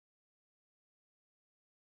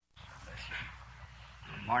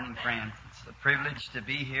Morning, friends. It's a privilege to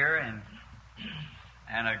be here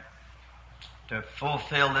and to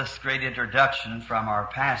fulfill this great introduction from our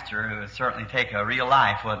pastor, who would certainly take a real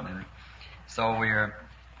life, wouldn't it? So we're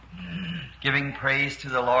giving praise to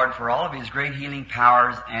the Lord for all of His great healing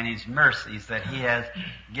powers and His mercies that He has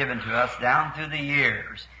given to us down through the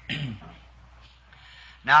years.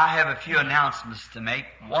 Now I have a few announcements to make.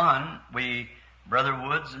 One, Brother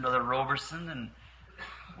Woods and Brother Roberson, and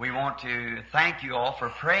we want to thank you all for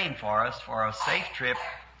praying for us for a safe trip.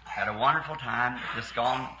 Had a wonderful time. Just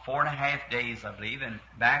gone 4.5 days, I believe, and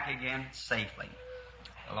back again safely.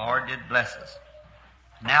 The Lord did bless us.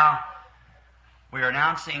 Now, we are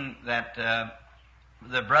announcing that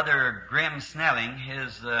the Brother Grim Snelling,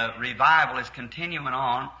 his revival is continuing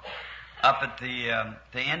on up at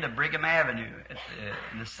the end of Brigham Avenue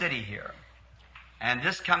in the city here. And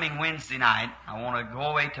this coming Wednesday night, I want to go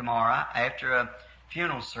away tomorrow after a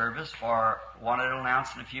funeral service for one that will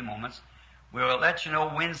announce in a few moments. We'll let you know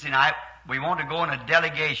Wednesday night. We want to go in a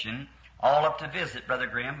delegation all up to visit Brother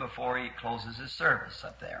Grimm before he closes his service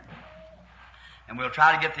up there. And we'll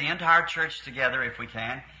try to get the entire church together if we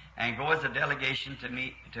can and go as a delegation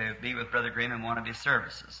to be with Brother Grimm in one of his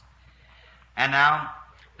services. And now,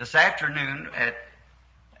 this afternoon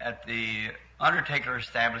at the undertaker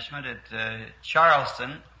establishment at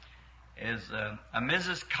Charleston is a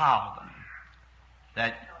Mrs. Calvin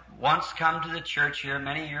that once come to the church here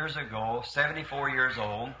many years ago, 74 years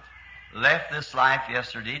old, left this life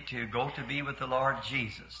yesterday to go to be with the Lord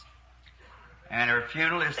Jesus. And her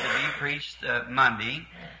funeral is to be preached Monday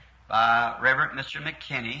by Reverend Mr.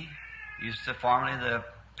 McKinney, used to formerly the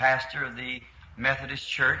pastor of the Methodist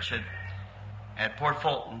Church at Port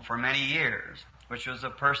Fulton for many years, which was a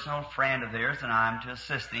personal friend of theirs, and I'm to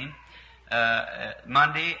assist him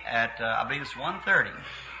Monday at, I believe it's 1:30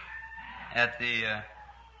 at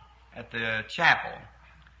the chapel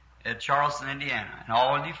at Charleston, Indiana. And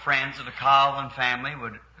all of the friends of the Calvin family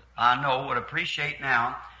would appreciate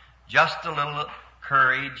now just a little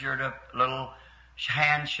courage or a little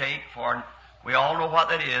handshake, for we all know what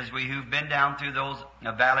that is, we who've been down through those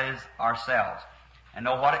valleys ourselves and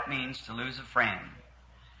know what it means to lose a friend.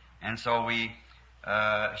 And so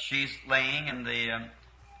she's laying in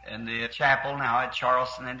the chapel now at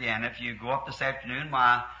Charleston, Indiana. If you go up this afternoon,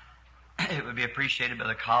 it would be appreciated by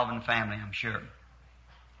the Calvin family, I'm sure.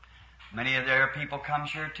 Many of their people come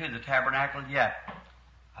here to the tabernacle yet.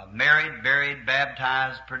 Married, buried,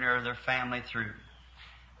 baptized, pretty near their family through.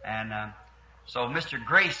 And so Mr.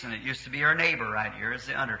 Grayson, it used to be her neighbor right here, is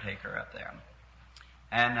the undertaker up there.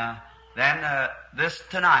 And then this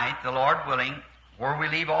tonight, the Lord willing, where we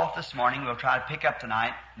leave off this morning, we'll try to pick up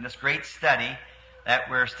tonight in this great study that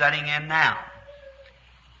we're studying in now.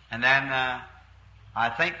 And then I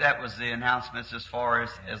think that was the announcements as far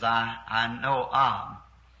as I know of.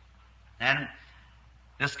 And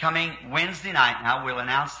this coming Wednesday night now, we'll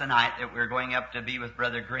announce tonight that we're going up to be with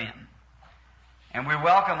Brother Grimm. And we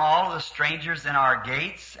welcome all of the strangers in our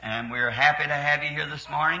gates, and we're happy to have you here this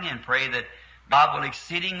morning and pray that God will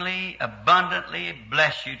exceedingly, abundantly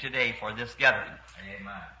bless you today for this gathering.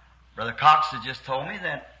 Amen. Brother Cox has just told me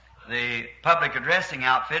that the public addressing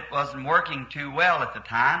outfit wasn't working too well at the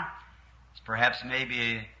time. It's perhaps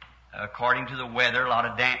maybe, according to the weather, a lot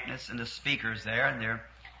of dampness in the speakers there, and they're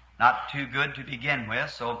not too good to begin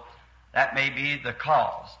with, so that may be the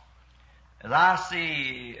cause. As I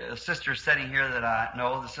see a sister sitting here that I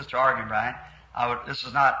know, the Sister Argenbright, this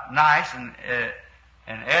is not nice and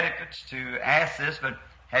etiquette to ask this, but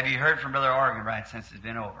have you heard from Brother Argenbright since he's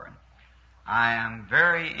been over? I am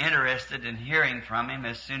very interested in hearing from him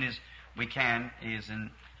as soon as we can. He's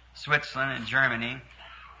in Switzerland and Germany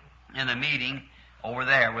in a meeting over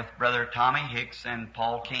there with Brother Tommy Hicks and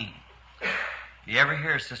Paul King. If you ever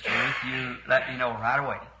hear Sister Ruth, you let me know right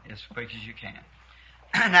away, as quick as you can.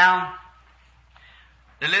 Now,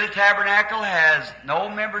 the little tabernacle has no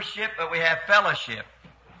membership, but we have fellowship.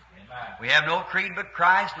 Amen. We have no creed but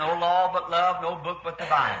Christ, no law but love, no book but the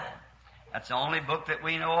Bible. That's the only book that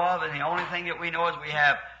we know of, and the only thing that we know is we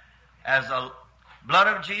have, as the blood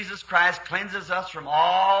of Jesus Christ cleanses us from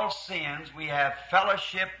all sins, we have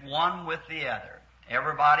fellowship one with the other.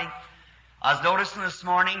 Everybody? I was noticing this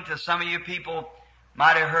morning, to some of you people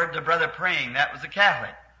might have heard the brother praying. That was a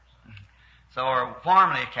Catholic. Or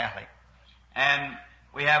formerly a Catholic. And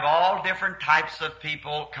we have all different types of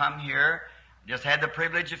people come here. Just had the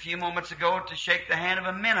privilege a few moments ago to shake the hand of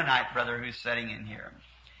a Mennonite brother who's sitting in here.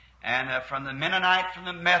 And from the Mennonite, from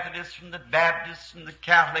the Methodist, from the Baptist, from the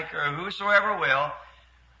Catholic, or whosoever will,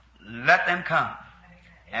 let them come.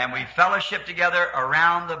 And we fellowship together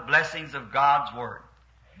around the blessings of God's Word.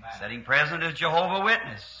 Setting present as Jehovah's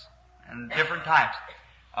Witness and different types.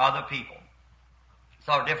 of the people.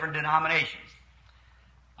 So different denominations.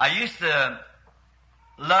 I used to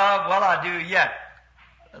love, well I do yet,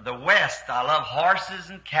 the West. I love horses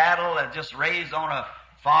and cattle that just raised on a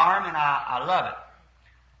farm, and I love it.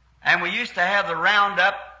 And we used to have the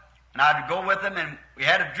roundup, and I'd go with them, and we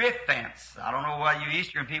had a drift fence. I don't know whether you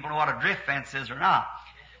Eastern people know what a drift fence is or not.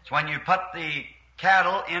 It's when you put the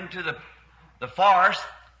cattle into the forest,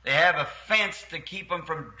 they have a fence to keep them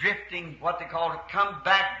from drifting, what they call it, come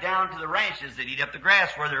back down to the ranches that eat up the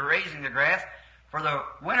grass where they're raising the grass for the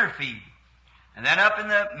winter feed. And then up in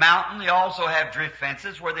the mountain, they also have drift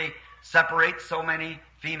fences where they separate so many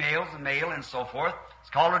females and male and so forth. It's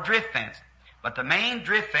called a drift fence. But the main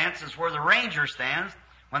drift fence is where the ranger stands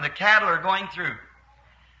when the cattle are going through.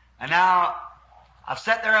 And now, I've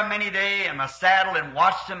sat there a many day in my saddle and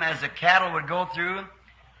watched them as the cattle would go through.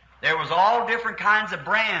 There was all different kinds of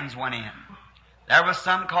brands went in. There was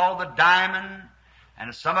some called the Diamond,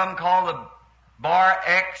 and some of them called the Bar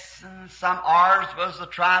X, and some ours was the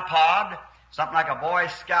Tripod, something like a Boy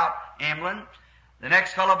Scout emblem. The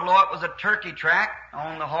next fellow below it was a turkey track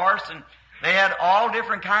on the horse, and they had all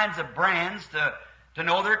different kinds of brands to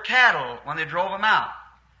know their cattle when they drove them out.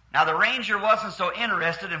 Now the ranger wasn't so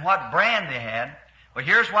interested in what brand they had, but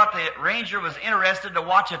here's what the ranger was interested to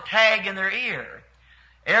watch a tag in their ear.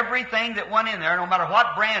 Everything that went in there, no matter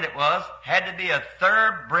what brand it was, had to be a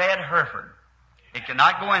thoroughbred Hereford. It could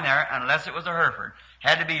not go in there unless it was a Hereford.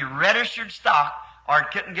 Had to be registered stock or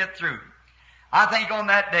it couldn't get through. I think on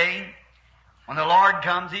that day, when the Lord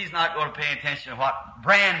comes, He's not going to pay attention to what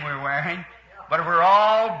brand we're wearing, but if we're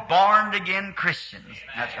all born again Christians.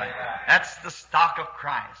 That's right. That's the stock of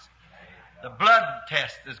Christ. The blood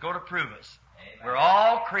test is going to prove us. We're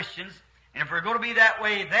all Christians. And if we're going to be that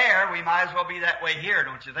way there, we might as well be that way here,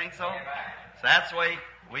 don't you think so? So that's the way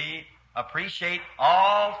we appreciate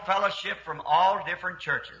all fellowship from all different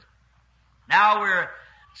churches. Now we're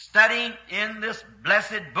studying in this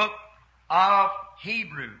blessed book of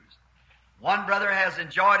Hebrews. One brother has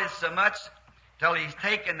enjoyed it so much till he's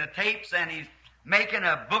taken the tapes and he's making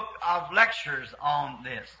a book of lectures on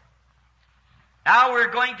this. Now we're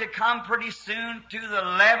going to come pretty soon to the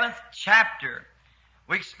 11th chapter.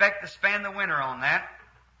 We expect to spend the winter on that.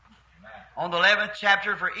 On the 11th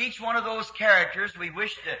chapter, for each one of those characters, we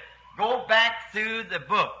wish to go back through the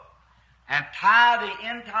book and tie the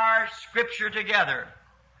entire Scripture together.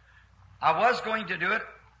 I was going to do it.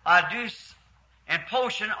 I do and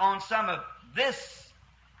portion on some of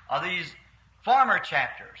these former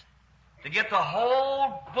chapters to get the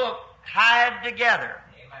whole book tied together.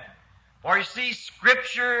 Amen. For you see,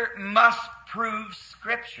 Scripture must prove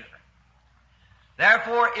Scripture.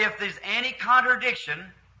 Therefore, if there's any contradiction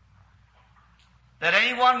that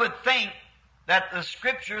anyone would think that the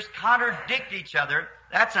Scriptures contradict each other,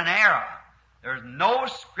 that's an error. There's no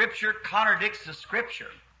Scripture contradicts the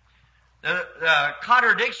Scripture. The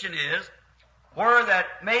contradiction is where that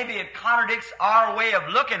maybe it contradicts our way of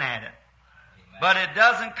looking at it, but it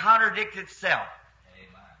doesn't contradict itself.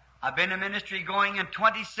 Amen. I've been in ministry going in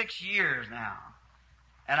 26 years now,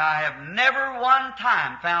 and I have never one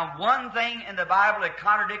time found one thing in the Bible that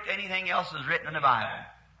contradicts anything else that's written in the Bible.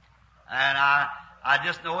 And I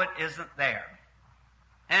just know it isn't there.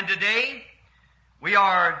 And today, we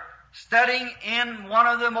are studying in one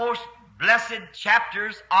of the most blessed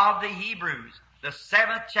chapters of the Hebrews, the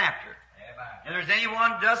 7th chapter. Amen. If there's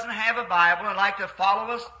anyone who doesn't have a Bible and would like to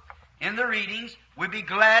follow us in the readings, we'd be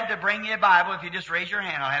glad to bring you a Bible if you just raise your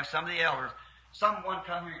hand. I'll have some of the elders. Someone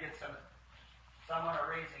come here and get some. Someone are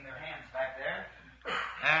raising their hands back there.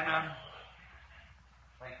 And,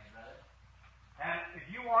 thank you, brother. And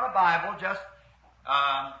if you want a Bible, just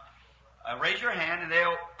raise your hand and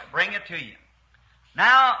they'll bring it to you.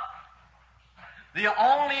 Now, the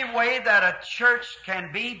only way that a church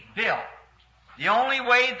can be built, the only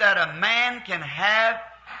way that a man can have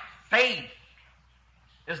faith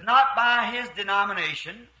is not by his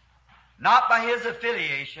denomination, not by his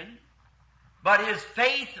affiliation, but his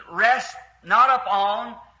faith rests not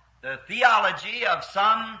upon the theology of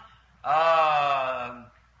some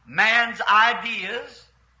man's ideas,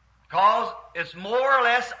 because it's more or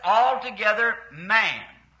less altogether man.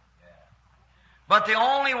 But the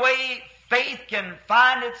only way faith can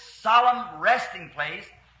find its solemn resting place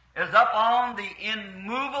is upon the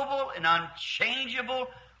immovable and unchangeable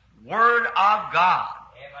Word of God.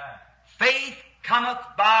 Amen. Faith cometh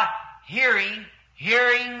by hearing,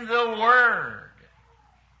 hearing the Word.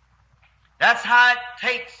 That's how it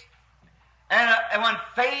takes. And when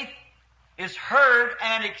faith is heard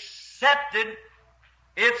and accepted,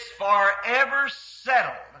 it's forever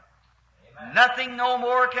settled. Amen. Nothing no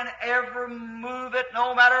more can ever move it,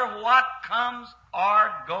 no matter what comes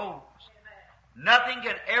or goes. Nothing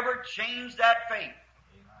can ever change that faith.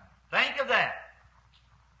 Think of that.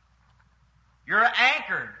 You're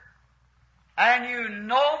anchored, and you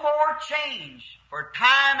no more change for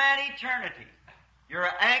time and eternity. You're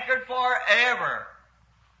anchored forever.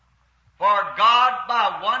 For God,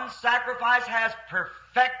 by one sacrifice, has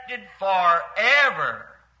perfected forever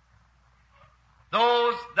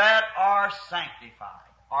those that are sanctified,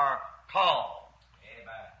 are called.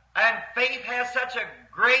 Amen. And faith has such a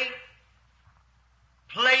great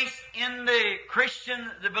place in the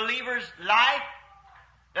Christian, the believer's life,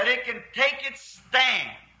 that it can take its stand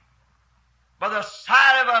by the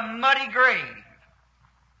side of a muddy grave,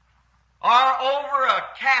 or over a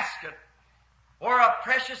casket, or a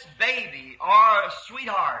precious baby, or a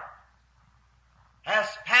sweetheart has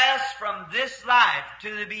passed from this life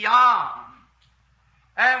to the beyond,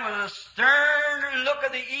 and with a stern look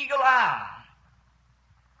of the eagle eye,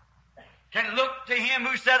 can look to Him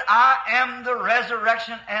who said, I am the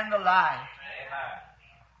resurrection and the life. Amen.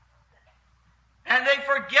 And they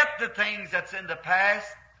forget the things that's in the past.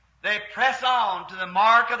 They press on to the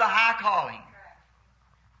mark of the high calling.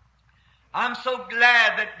 I'm so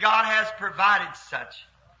glad that God has provided such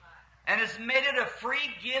and has made it a free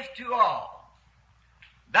gift to all.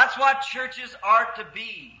 That's what churches are to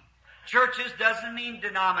be. Churches doesn't mean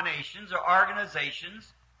denominations or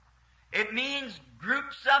organizations. It means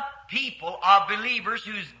groups of people, of believers,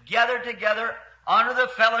 who's gathered together under the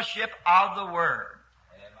fellowship of the Word.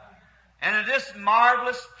 Amen. And in this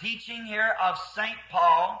marvelous teaching here of St.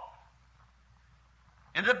 Paul,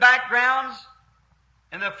 in the backgrounds,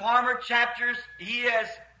 in the former chapters, he has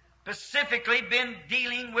specifically been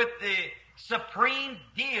dealing with the supreme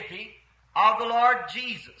deity of the Lord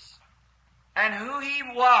Jesus and who He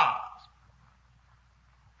was.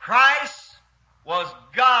 Christ was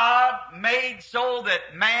God made so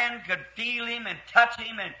that man could feel Him and touch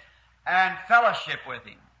Him and fellowship with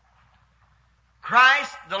Him.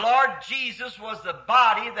 Christ, the Lord Jesus, was the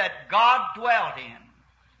body that God dwelt in.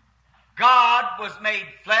 God was made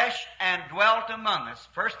flesh and dwelt among us.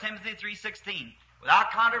 1 Timothy 3:16.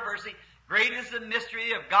 Without controversy, great is the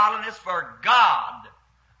mystery of godliness, for God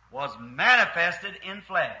was manifested in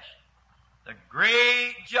flesh. The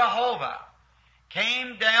great Jehovah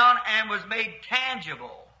came down and was made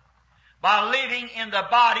tangible by living in the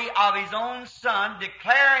body of His own Son,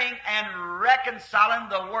 declaring and reconciling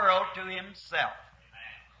the world to Himself.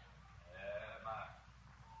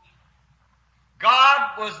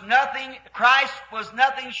 God was nothing, Christ was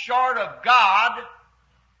nothing short of God,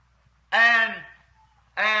 and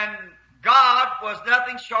God was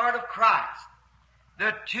nothing short of Christ.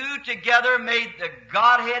 The two together made the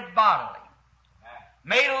Godhead bodily.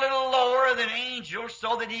 Made a little lower than angels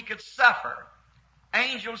so that He could suffer.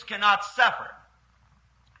 Angels cannot suffer.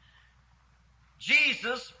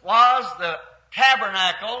 Jesus was the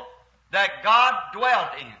tabernacle that God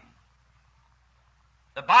dwelt in.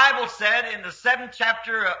 The Bible said in the 7th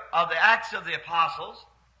chapter of the Acts of the Apostles,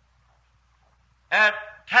 at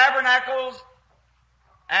tabernacles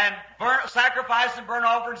and sacrifice and burnt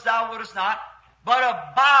offerings thou wouldest not, but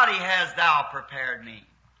a body hast thou prepared me.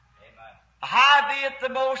 Howbeit the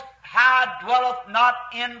Most High dwelleth not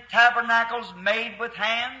in tabernacles made with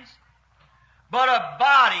hands, but a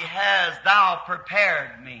body hast thou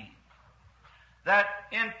prepared me. That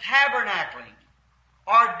in tabernacling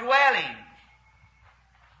or dwelling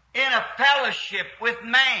in a fellowship with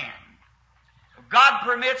man, God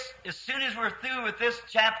permits, as soon as we're through with this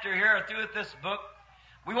chapter here, or through with this book,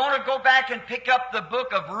 we want to go back and pick up the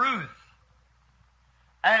book of Ruth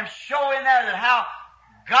and show in there that how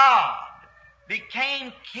God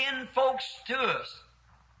became kinfolks to us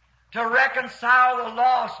to reconcile the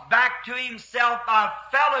lost back to Himself by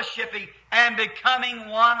fellowshipping and becoming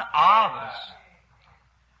one of us.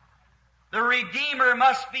 The Redeemer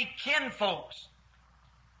must be kinfolks.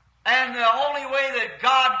 And the only way that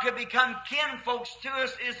God could become kinfolks to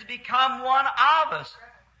us is to become one of us.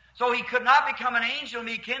 So He could not become an angel and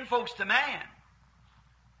be kinfolks to man.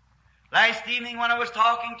 Last evening when I was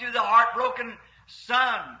talking to the heartbroken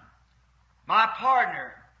son, my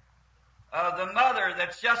partner, the mother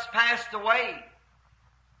that's just passed away,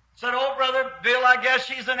 said, "Oh, Brother Bill, I guess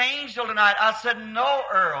she's an angel tonight." I said, "No,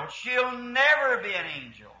 Earl, she'll never be an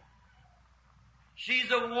angel.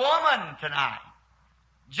 She's a woman tonight,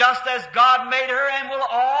 just as God made her and will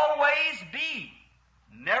always be.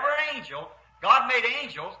 Never an angel. God made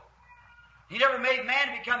angels. He never made man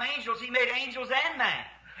to become angels. He made angels and man.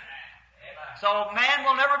 So man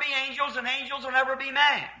will never be angels and angels will never be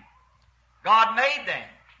man. God made them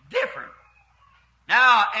different.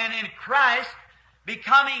 Now, and in Christ,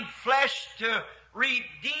 becoming flesh to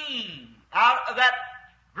redeem out of that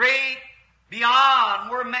great beyond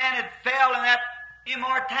where man had fell in that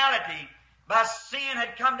immortality. By sin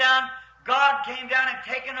had come down, God came down and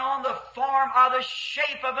taken on the form or the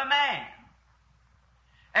shape of a man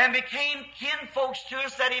and became kinfolks to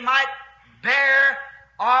us that He might bear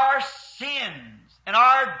our sins and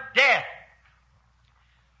our death.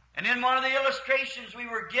 And in one of the illustrations we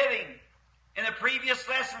were giving in the previous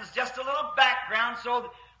lessons, just a little background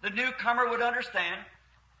so the newcomer would understand,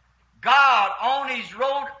 God on His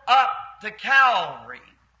road up to Calvary,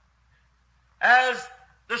 as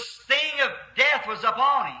the sting of death was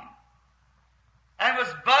upon Him and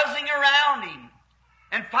was buzzing around Him,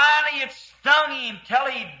 and finally it stung Him till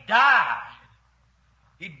He died.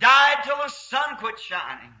 He died till the sun quit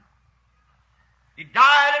shining. He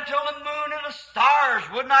died until the moon and the stars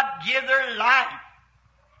would not give their light.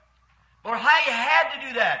 But how He had to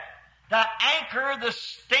do that? To anchor the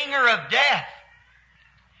stinger of death.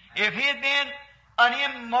 If He had been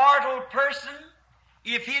an immortal person,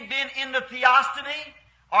 if He had been in the theophany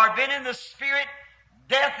or been in the spirit,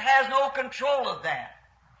 death has no control of that.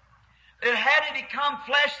 It had to become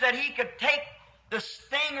flesh that He could take the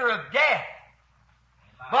stinger of death.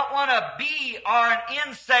 But when a bee or an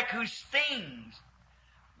insect who stings,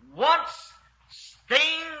 once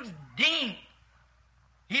stings deep,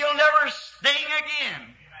 he'll never sting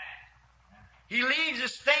again. He leaves a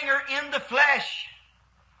stinger in the flesh.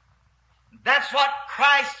 That's what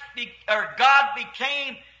God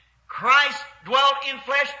became. Christ dwelt in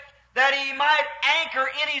flesh that He might anchor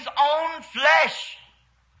in His own flesh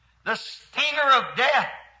the stinger of death.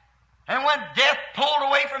 And when death pulled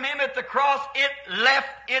away from Him at the cross, it left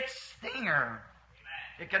its stinger.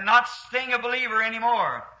 It cannot sting a believer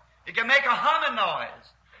anymore. It can make a humming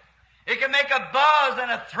noise. It can make a buzz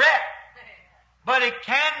and a threat. But it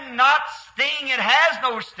cannot sting. It has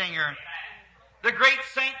no stinger. The great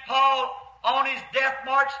St. Paul on his death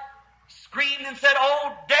march screamed and said,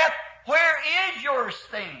 "Oh, death, where is your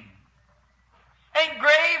sting? And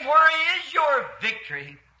grave, where is your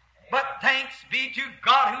victory? But thanks be to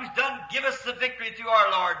God who's done give us the victory through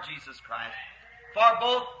our Lord Jesus Christ. For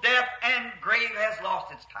both death and grave has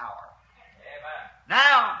lost its power." Amen.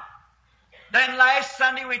 Now, then last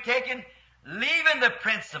Sunday we taken leaving the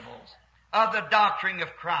principles of the doctrine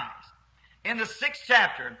of Christ. In the 6th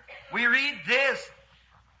chapter, we read this: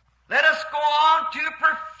 "Let us go on to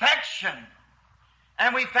perfection."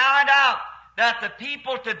 And we found out that the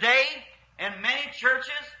people today in many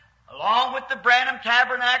churches, along with the Branham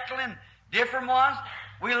Tabernacle and different ones,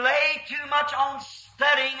 we lay too much on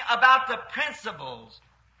studying about the principles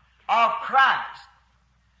of Christ.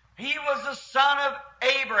 He was the son of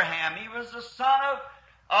Abraham. He was the son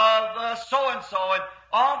of so-and-so, and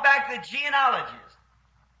on back the genealogies.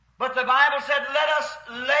 But the Bible said, let us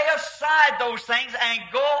lay aside those things and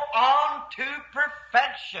go on to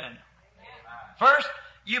perfection. First,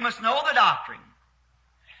 you must know the doctrine.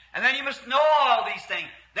 And then you must know all these things.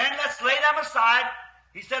 Then let's lay them aside.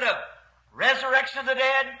 He said of resurrection of the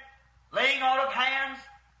dead, laying on of hands,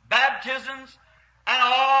 baptisms, and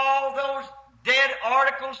all those dead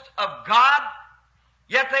articles of God.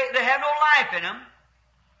 Yet they have no life in them.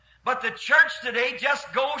 But the church today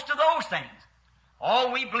just goes to those things.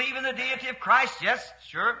 Oh, we believe in the deity of Christ. Yes,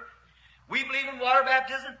 sure. We believe in water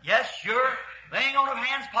baptism. Yes, sure. Laying on of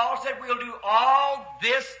hands, Paul said we'll do all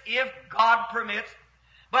this if God permits.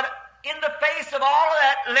 But in the face of all of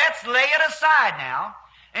that, let's lay it aside now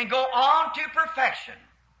and go on to perfection.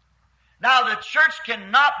 Now, the church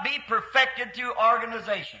cannot be perfected through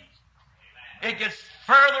organizations. It gets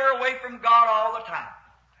further away from God all the time,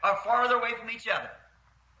 or farther away from each other.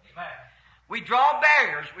 Amen. We draw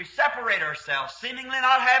barriers. We separate ourselves, seemingly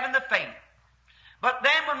not having the faith. But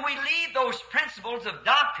then when we leave those principles of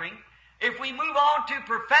doctrine, if we move on to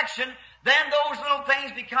perfection, then those little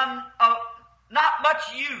things become not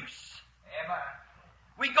much use. Amen.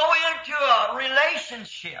 We go into a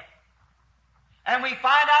relationship, and we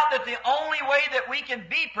find out that the only way that we can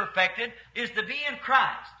be perfected is to be in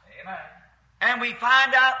Christ. Amen. And we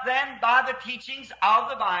find out then by the teachings of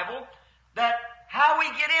the Bible that how we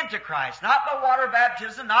get into Christ, not by water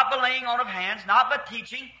baptism, not by laying on of hands, not by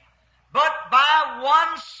teaching, but by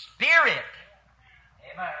one Spirit.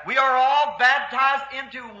 Amen. We are all baptized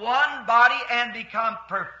into one body and become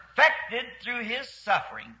perfected through His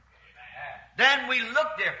suffering. Amen. Then we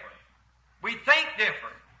look different. We think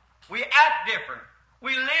different. We act different.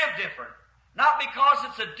 We live different. Not because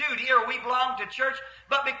it's a duty or we belong to church,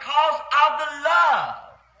 but because of the love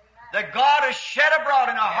that God has shed abroad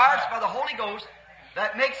in our hearts by the Holy Ghost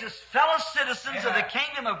that makes us fellow citizens of the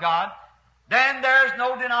kingdom of God. then there's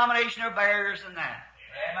no denomination or barriers in that.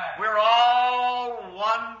 Amen. We're all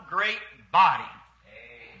one great body.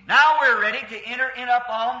 Amen. Now we're ready to enter in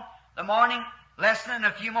upon the morning lesson in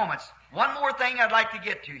a few moments. One more thing I'd like to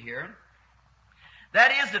get to here.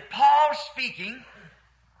 That is that Paul speaking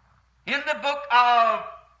in the book of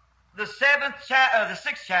the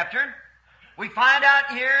 6th chapter, we find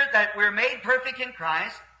out here that we're made perfect in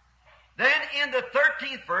Christ. Then in the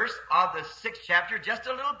 13th verse of the 6th chapter, just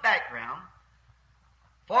a little background.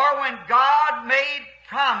 For when God made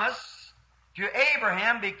promise to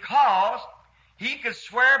Abraham, because he could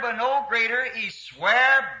swear by no greater, he swore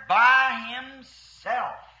by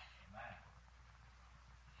himself.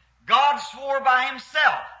 God swore by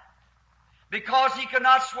himself because he could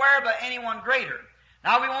not swear by anyone greater.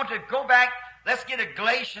 Now we want to go back. Let's get to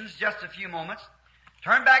Galatians just a few moments.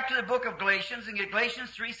 Turn back to the book of Galatians and get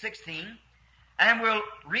Galatians 3:16, and we'll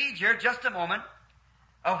read here just a moment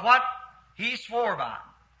of what he swore by.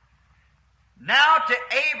 Now to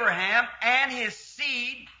Abraham and his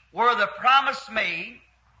seed were the promise made.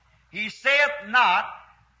 He saith not,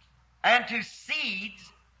 and to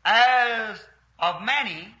seeds as of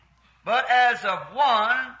many, but as of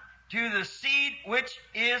one, to the seed which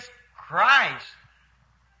is Christ.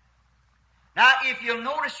 Now, if you'll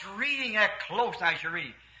notice reading that close, I should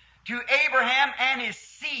read. To Abraham and his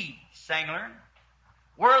seed, singular,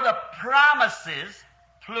 were the promises,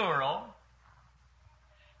 plural,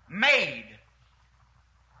 made.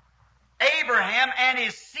 Abraham and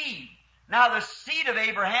his seed. Now, the seed of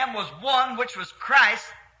Abraham was one, which was Christ,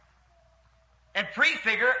 and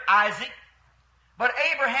prefigure Isaac. But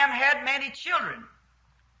Abraham had many children.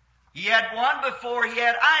 He had one before he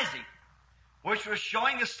had Isaac, which was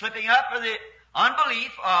showing the slipping up of the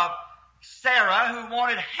unbelief of Sarah, who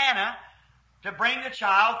wanted Hannah to bring the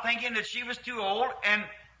child, thinking that she was too old, and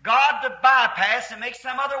God to bypass and make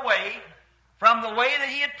some other way from the way that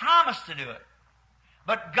he had promised to do it.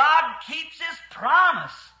 But God keeps his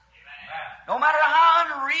promise. No matter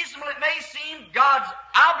how unreasonable it may seem, God's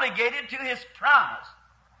obligated to his promise.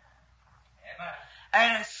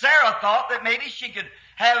 And Sarah thought that maybe she could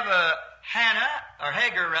have Hannah, or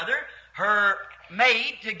Hagar rather, her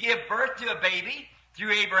maid, to give birth to a baby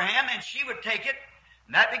through Abraham, and she would take it,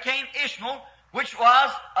 and that became Ishmael, which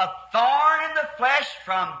was a thorn in the flesh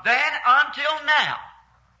from then until now.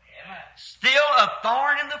 Amen. Still a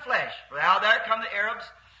thorn in the flesh. For now there come the Arabs,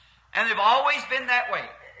 and they've always been that way.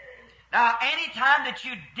 Now, any time that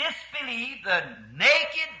you disbelieve the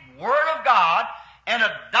naked Word of God and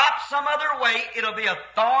adopt some other way, it'll be a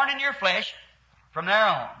thorn in your flesh from there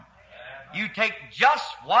on. You take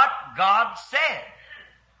just what God said.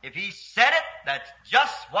 If he said it, that's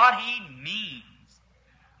just what he means.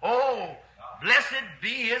 Oh, blessed be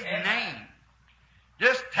his name.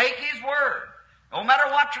 Just take his word. No matter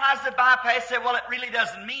what tries to bypass, say, well, it really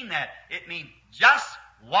doesn't mean that. It means just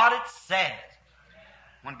what it says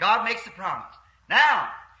when God makes the promise. Now,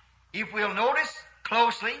 if we'll notice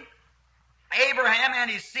closely, Abraham and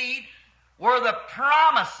his seed were the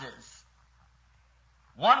promises.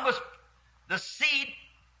 One was the seed,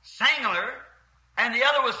 singular, and the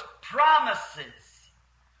other was promises.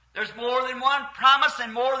 There's more than one promise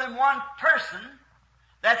and more than one person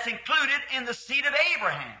that's included in the seed of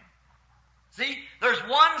Abraham. See, there's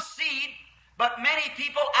one seed, but many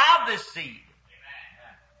people of this seed.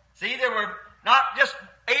 See, there were not just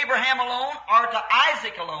Abraham alone or to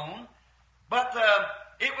Isaac alone, but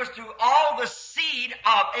it was to all the seed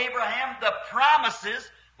of Abraham. The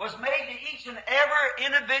promises was made to each and every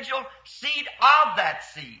individual seed of that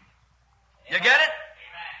seed. You get it?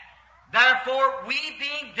 Therefore, we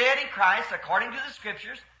being dead in Christ, according to the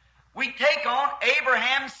Scriptures, we take on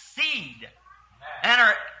Abraham's seed and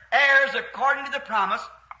are heirs according to the promise,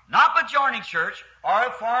 not by joining church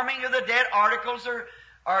or forming of the dead articles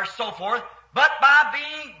or so forth, but by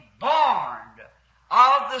being born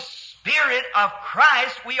of the Spirit of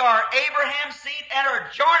Christ. We are Abraham's seed and are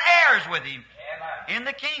joint heirs with him in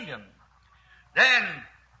the kingdom. Then,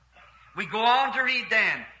 we go on to read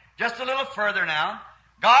then, just a little further now,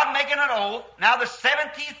 God making an oath, now the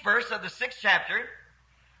 17th verse of the 6th chapter,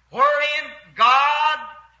 wherein God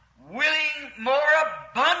willing more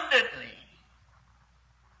abundantly,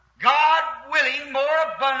 God willing more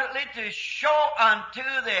abundantly to show unto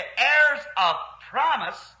the heirs of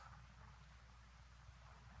promise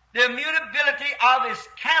the immutability of his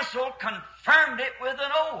counsel, confirmed it with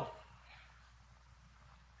an oath.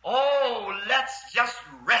 Oh, let's just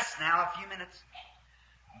rest now a few minutes.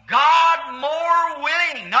 God more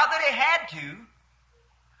willing, not that he had to,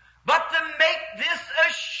 but to make this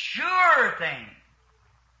a sure thing.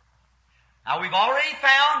 Now we've already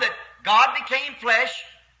found that God became flesh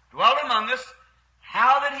dwelt among us,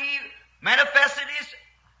 how that He manifested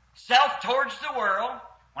Himself towards the world.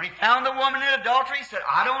 When He found the woman in adultery, He said,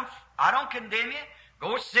 I don't condemn you.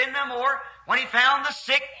 Go sin no more. When He found the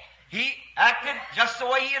sick, He acted just the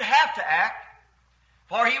way He'd have to act.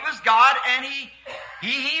 For He was God, and He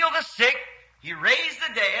healed the sick. He raised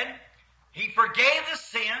the dead. He forgave the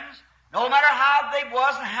sins. No matter how they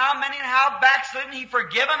was and how many and how backslidden, He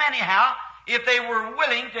forgive them anyhow if they were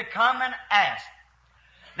willing to come and ask.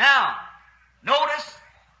 Now, notice,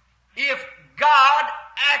 if God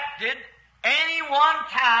acted any one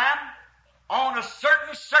time on a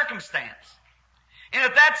certain circumstance, and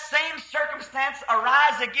if that same circumstance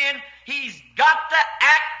arise again, He's got to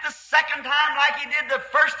act the second time like He did the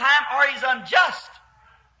first time, or He's unjust.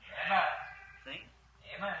 Amen. See?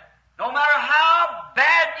 Amen. No matter how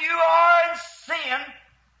bad you are in sin,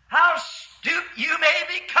 how stupid you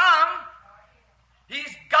may become,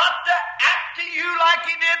 He's got to act to you like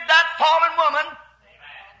He did that fallen woman,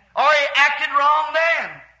 or He acted wrong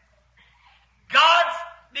then. God's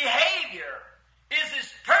behavior is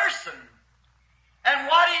His person, and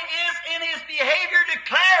what He is in His behavior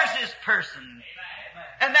declares His person.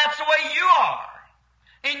 And that's the way you are.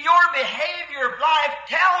 In your behavior of life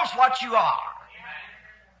tells what you are.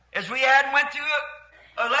 As we went through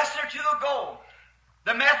a lesson or two ago,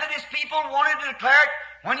 the Methodist people wanted to declare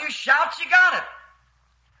it, when you shout, you got it.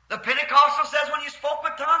 The Pentecostal says when you spoke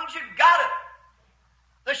with tongues, you got it.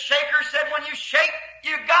 The Shaker said when you shake,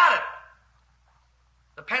 you got it.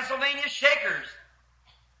 The Pennsylvania Shakers.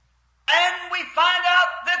 And we find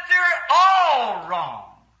out that they're all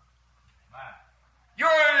wrong. Your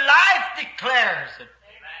life declares it.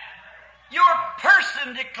 Your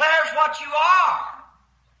person declares what you are.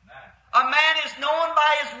 A man is known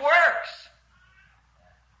by his works.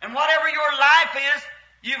 And whatever your life is,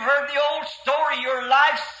 you've heard the old story, your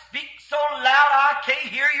life speaks so loud I can't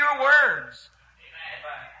hear your words.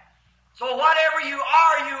 So whatever you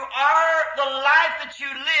are the life that you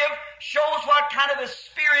live shows what kind of a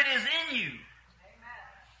spirit is in you.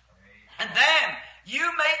 And then you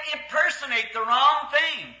may impersonate the wrong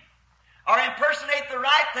thing, or impersonate the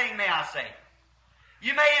right thing, may I say.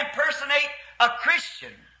 You may impersonate a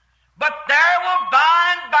Christian, but there will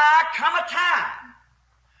by and by come a time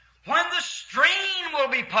when the strain will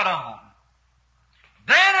be put on.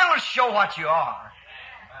 Then it will show what you are.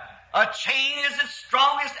 A chain is its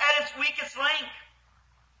strongest at its weakest link.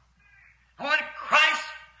 When Christ,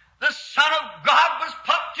 the Son of God, was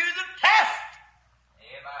put to the test,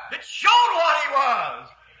 it showed what He was.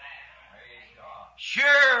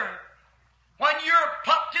 Sure, when you're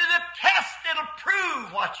put to the test, it'll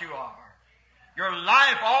prove what you are. Your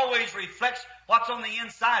life always reflects what's on the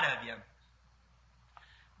inside of you.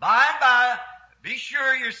 By and by, be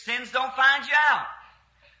sure your sins don't find you out.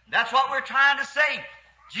 That's what we're trying to say.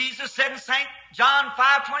 Jesus said in St. John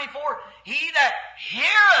 5:24, He that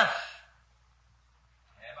heareth,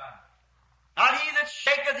 not he that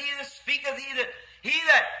shaketh, he that speaketh, he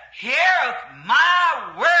that heareth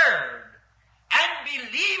my word and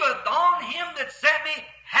believeth on Him that sent me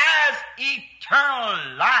has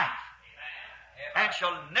eternal life, and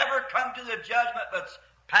shall never come to the judgment, but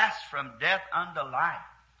pass from death unto life.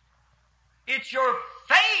 It's your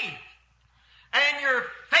faith, and your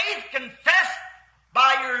faith confessed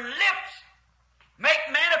by your lips, make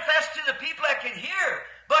manifest to the people that can hear,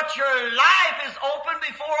 but your life is open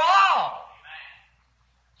before all.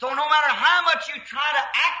 So no matter how much you try to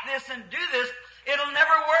act this and do this, it'll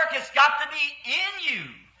never work. It's got to be in you.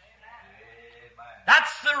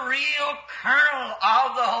 That's the real kernel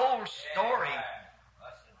of the whole story.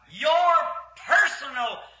 Your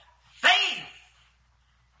personal faith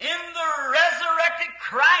in the resurrected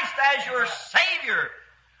Christ as your Savior,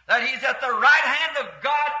 that He's at the right hand of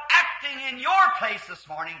God acting in your place this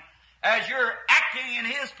morning as you're acting in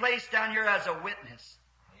His place down here as a witness.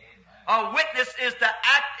 A witness is to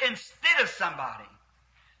act instead of somebody.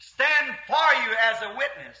 Stand for you as a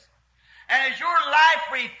witness. And as your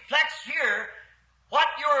life reflects here what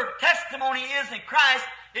your testimony is in Christ,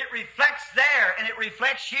 it reflects there and it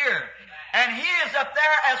reflects here. And He is up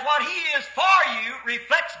there as what He is for you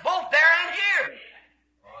reflects both there and here.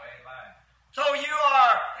 So you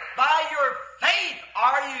are, by your faith,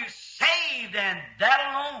 are you saved, and that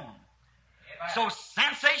alone. So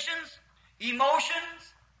sensations,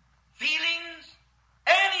 emotions, feelings,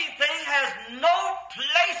 anything has no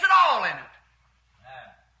place at all in it.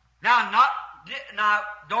 Now,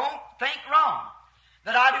 don't think wrong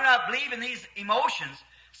that I do not believe in these emotions.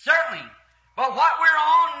 Certainly. But what we're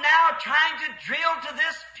on now trying to drill to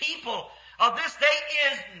this people of this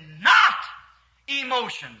day is not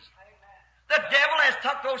emotions. The devil has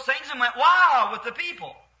took those things and went wild with the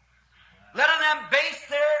people. letting them base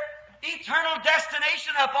their eternal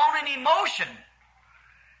destination upon an emotion.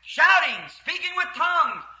 Shouting, speaking with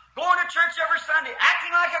tongues, going to church every Sunday,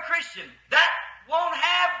 acting like a Christian. That won't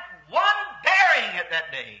have one bearing at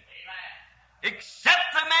that day. Except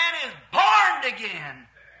the man is born again.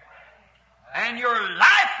 And your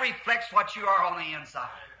life reflects what you are on the inside.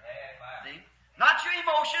 See? Not your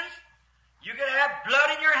emotions. You could have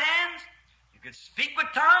blood in your hands. You could speak with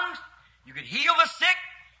tongues. You could heal the sick.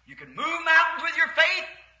 You could move mountains with your faith.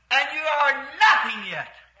 And you are nothing yet.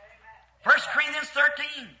 1 Corinthians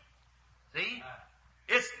 13. See?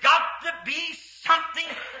 It's got to be something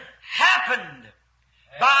happened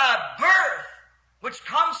by birth, which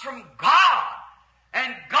comes from God.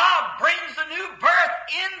 And God brings the new birth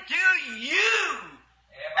into you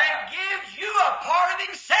and gives you a part of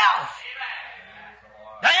Himself.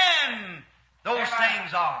 Then those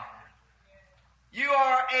things are. You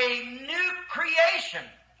are a new creation.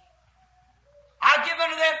 I give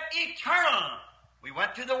unto them eternal. We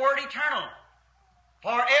went through the word eternal.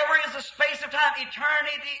 Forever is a space of time.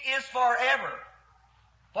 Eternity is forever.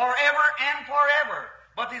 Forever and forever.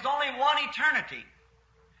 But there's only one eternity.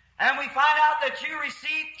 And we find out that you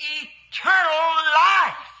receive eternal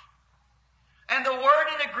life. And the word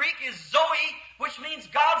in the Greek is Zoe, which means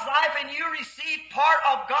God's life, and you receive part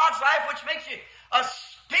of God's life, which makes you a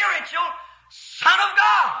spiritual son of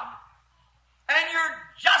God. And you're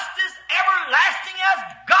just as everlasting as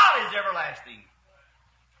God is everlasting.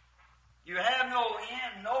 You have no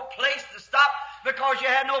end, no place to stop, because you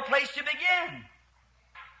had no place to begin.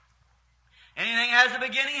 Anything has a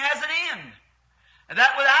beginning has an end. And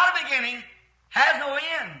that without a beginning has no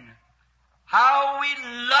end. How we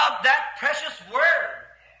love that precious word.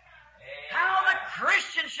 How the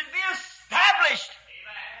Christian should be established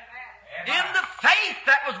in the faith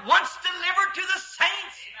that was once delivered to the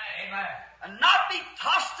saints. And not be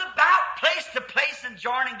tossed about place to place and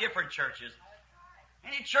joining different churches.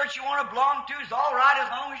 Any church you want to belong to is all right as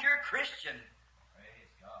long as you're a Christian.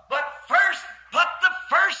 But the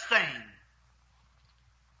first thing,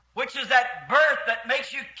 which is that birth that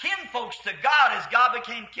makes you kinfolks to God as God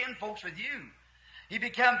became kinfolks with you. He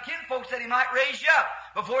became kinfolks that He might raise you up.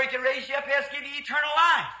 Before He can raise you up, He has to give you eternal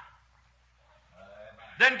life.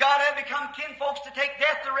 Then God had become kinfolks to take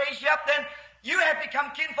death to raise you up. Then you have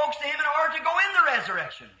become kinfolks to Him in order to go in the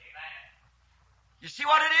resurrection. You see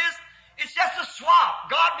what it is? It's just a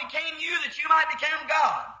swap. God became you that you might become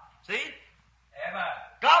God. See? Amen.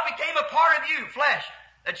 God became a part of you, flesh,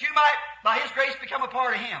 that you might, by His grace, become a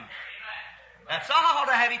part of Him. Amen. That's all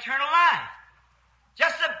to have eternal life.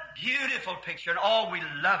 Just a beautiful picture, and all we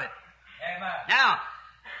love it. Amen. Now,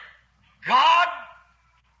 God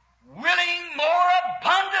willing more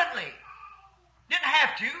abundantly. Didn't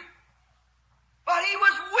have to, but He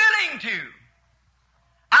was willing to.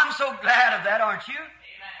 I'm so glad of that, aren't you?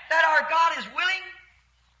 That our God is willing.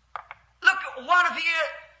 Look, what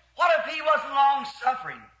if He wasn't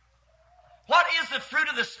long-suffering? What is the fruit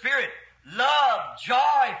of the Spirit? Love,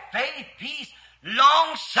 joy, faith, peace,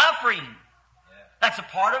 long-suffering. That's a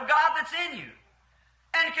part of God that's in you.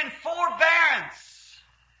 And can forbearance.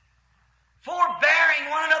 Forbearing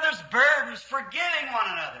one another's burdens, forgiving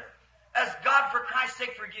one another, as God for Christ's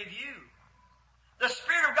sake forgive you. The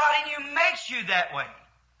Spirit of God in you makes you that way.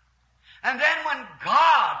 And then when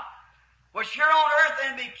God was here on earth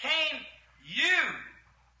and became you,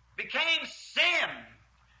 became sin,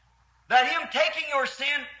 that Him taking your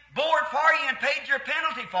sin bore it for you and paid your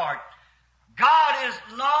penalty for it. God is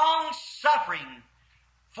long-suffering,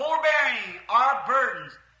 forbearing our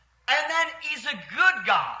burdens, and then He's a good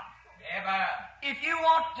God. Amen. If you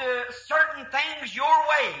want certain things your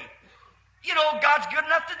way, you know God's good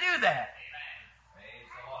enough to do that.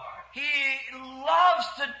 Amen. He loves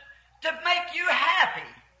to make you happy.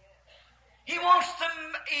 He wants to,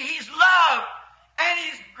 He's love, and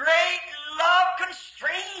His great love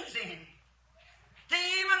constrains Him to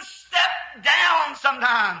even step down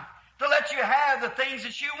sometime to let you have the things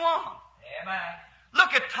that you want. Amen.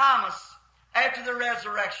 Look at Thomas after the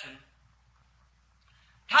resurrection.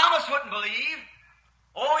 Thomas wouldn't believe.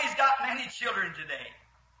 Oh, he's got many children today.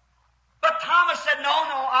 But Thomas said, no,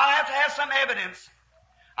 I'll have to have some evidence.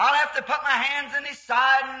 I'll have to put my hands in His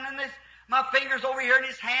side and my fingers over here in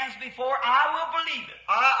His hands before I will believe it.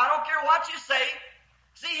 I don't care what you say.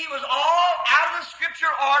 See, he was all out of the Scripture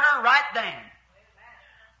order right then.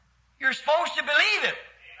 You're supposed to believe it.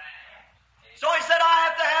 So he said, I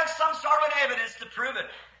have to have some sort of evidence to prove it.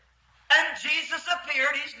 And Jesus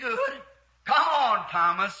appeared. He's good. Come on,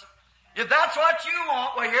 Thomas. If that's what you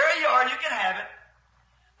want, well, here you are. You can have it.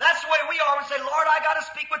 That's the way we are. We say, Lord, I got to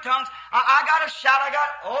speak with tongues. I got to shout.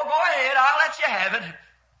 Go ahead. I'll let you have it.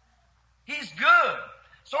 He's good.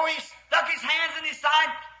 So he stuck his hands in his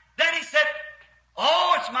side. Then he said,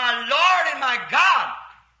 oh, it's my Lord and my God.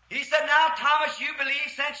 He said, now, Thomas, you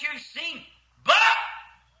believe since you've seen. But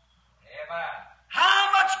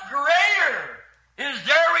how much greater is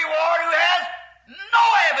their reward who has no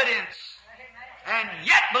evidence and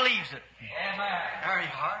yet believes it? There you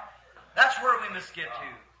are. That's where we must get to.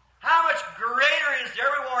 How much greater is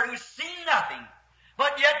their reward who's seen nothing,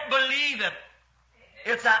 but yet believe it.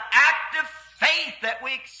 It's an act of faith that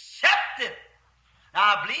we accept it. Now,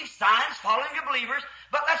 I believe signs following the believers,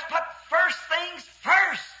 but let's put first things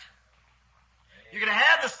first. You're going to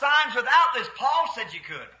have the signs without this. Paul said you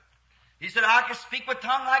could. He said, I can speak with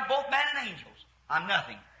tongue like both men and angels. I'm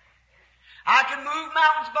nothing. I can move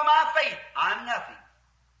mountains by my faith. I'm nothing.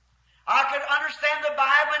 I could understand the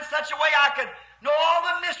Bible in such a way I could know all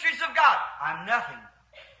the mysteries of God. I'm nothing.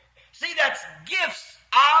 See, that's gifts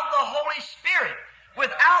of the Holy Spirit.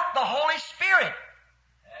 Without the Holy Spirit.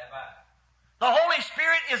 The Holy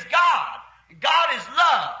Spirit is God. God is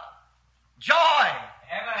love, joy,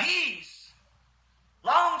 peace,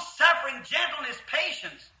 long-suffering, gentleness,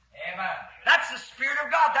 patience. That's the Spirit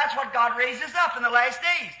of God. That's what God raises up in the last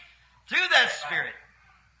days through that Spirit.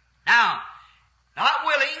 Now, not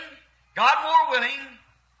willing, God more willing,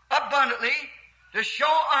 abundantly, to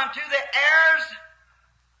show unto the heirs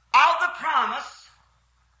of the promise,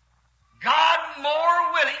 God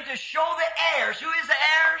more willing to show the heirs. Who is the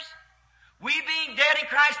heirs? We being dead in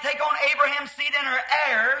Christ take on Abraham's seed and her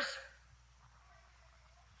heirs.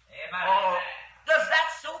 Oh, does that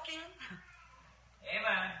soak in?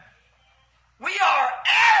 We are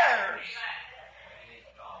heirs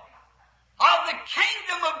of the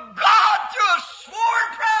kingdom of God through a sworn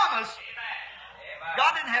promise.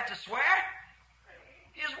 God didn't have to swear.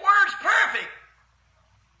 His word's perfect.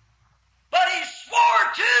 But He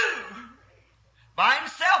swore too by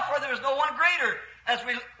Himself, for there is no one greater. As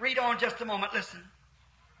we read on just a moment, listen.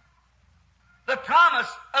 The promise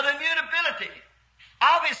of the immutability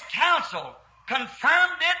of His counsel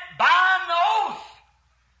confirmed it by an oath.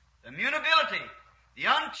 The immutability, the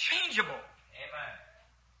unchangeable.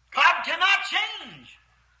 God cannot change.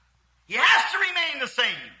 He has to remain the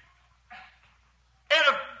same. And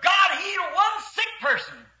if God healed one sick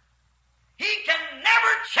person, He can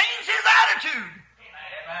never change His attitude.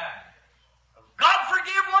 If God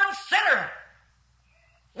forgive one sinner,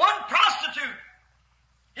 one prostitute,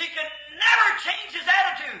 He can never change His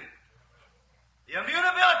attitude. The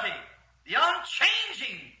immutability, the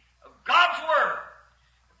unchanging of God's Word.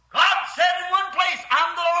 God said in one place,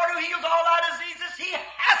 I'm the Lord who heals all thy diseases. He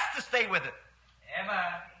has to stay with it.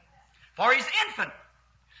 For He's infinite.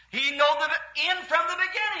 He knows the end from the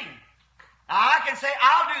beginning. Now I can say,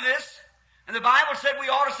 I'll do this. And the Bible said we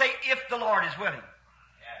ought to say, if the Lord is willing.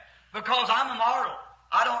 Because I'm a mortal.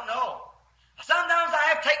 I don't know. Sometimes I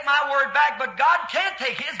have to take my word back, but God can't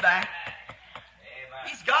take His back.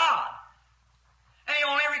 He's God. And He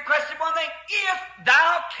only requested one thing, if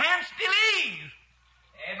thou canst believe.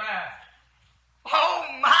 Oh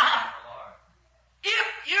my! If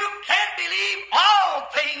you can believe, all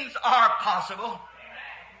things are possible.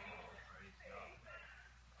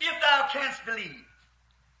 If thou canst believe.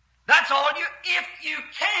 That's all you, if you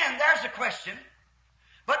can, there's a question.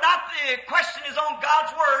 But not the question is on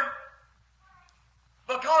God's Word.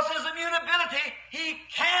 Because His immutability, He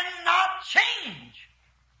cannot change.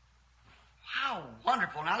 How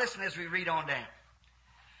wonderful. Now listen as we read on down.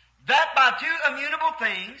 That by two immutable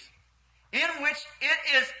things, in which it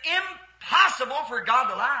is impossible for God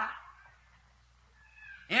to lie.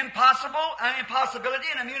 Impossibility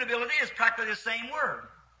and immutability is practically the same word.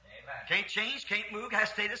 Can't change, can't move, has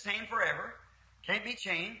to stay the same forever. Can't be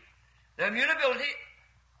changed. The immutability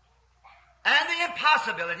and the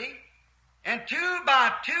impossibility, and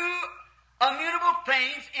by two immutable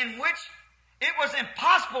things in which it was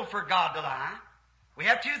impossible for God to lie. We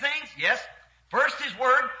have two things, yes. First, His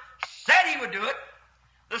Word said He would do it.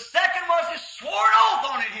 The second was His sworn oath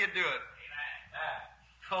on it He'd do it.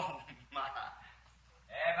 Oh my.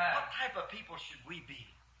 What type of people should we be?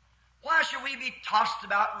 Why should we be tossed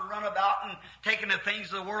about and run about and taking the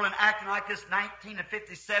things of the world and acting like this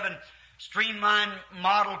 1957 streamlined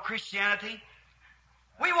model Christianity?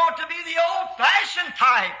 We want to be the old-fashioned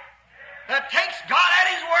type that takes God at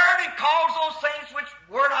His word and calls those things which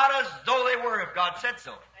were not as though they were if God said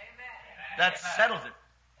so. That settles it.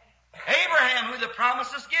 Abraham, who the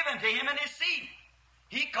promise is given to him and his seed,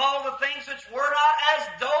 he called the things which were not as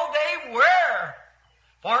though they were.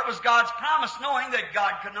 For it was God's promise, knowing that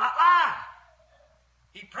God could not lie.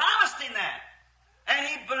 He promised him that. And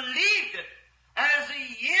he believed it. And as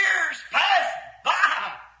the years passed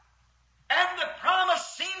by, and the promise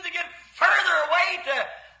seemed to get further away to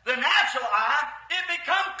the natural eye, it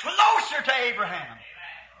becomes closer to Abraham.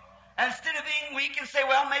 Instead of being weak and say,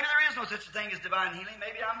 well, maybe there is no such a thing as divine healing.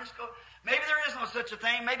 Maybe there is no such a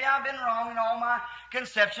thing. Maybe I've been wrong in all my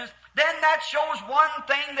conceptions. Then that shows one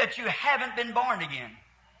thing, that you haven't been born again.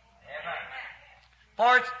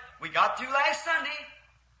 For we got through last Sunday,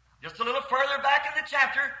 just a little further back in the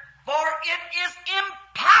chapter, for it is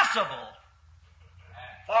impossible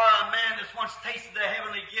for a man that's once tasted the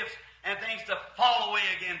heavenly gifts and things to fall away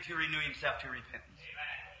again to renew himself to repentance.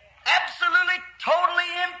 Absolutely, totally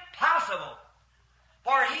impossible.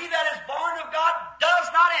 For he that is born of God does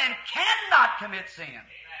not and cannot commit sin.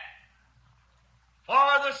 For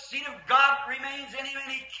the seed of God remains in him,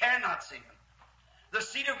 and he cannot sin. The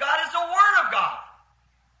seed of God is the Word of God.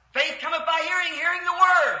 Faith cometh by hearing, hearing the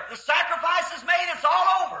Word. The sacrifice is made, it's all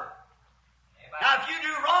over. Now, if you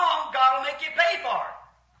do wrong, God will make you pay for it.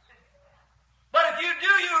 But if you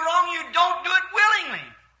do wrong, you don't do it willingly.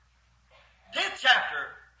 10th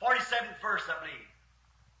chapter, 47th verse, I believe.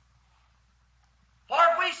 For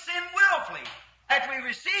if we sin willfully, after we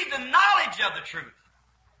receive the knowledge of the truth,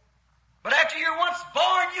 but after you're once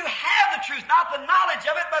born, you have the truth, not the knowledge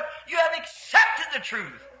of it, but you have accepted the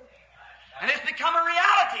truth. And it's become a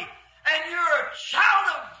reality. And you're a child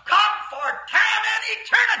of God for time and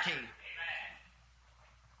eternity.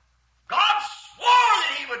 God swore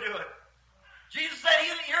that He would do it. Jesus said, he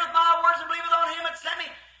that heareth my words and believeth on Him that sent me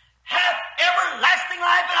hath everlasting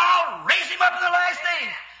life, and I'll raise him up in the last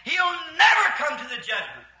days. He'll never come to the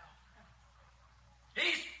judgment.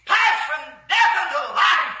 He's passed from death unto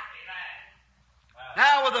life.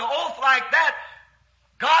 Now, with an oath like that,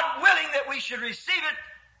 God willing that we should receive it.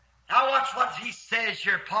 Now watch what he says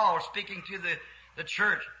here, Paul, speaking to the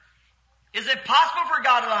church. Is it possible for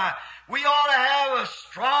God to lie? We ought to have a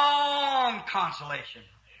strong consolation.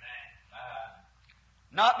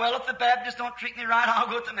 Not, well, if the Baptists don't treat me right, I'll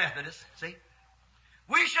go with the Methodists. See?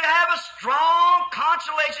 We should have a strong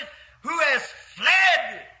consolation who has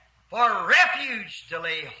fled for refuge to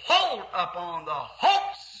lay hold upon the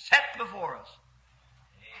hope set before us.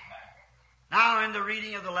 Now in the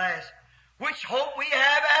reading of the last, which hope we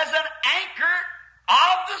have as an anchor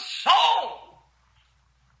of the soul.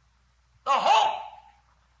 The hope,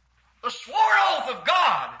 the sworn oath of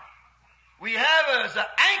God, we have as an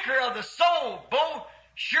anchor of the soul, both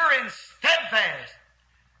sure and steadfast,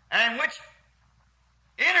 and which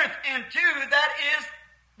entereth into, that is,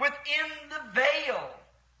 within the veil.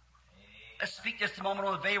 Let's speak just a moment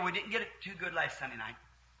on the veil. We didn't get it too good last Sunday night.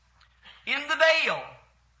 In the veil.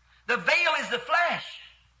 The veil is the flesh.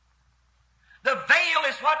 The veil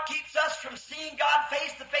is what keeps us from seeing God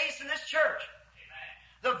face to face in this church.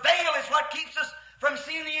 The veil is what keeps us from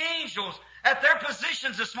seeing the angels at their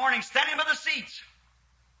positions this morning, standing by the seats.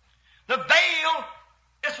 The veil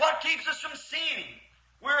is what keeps us from seeing Him.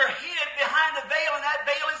 We're hid behind the veil, and that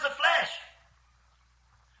veil is the flesh.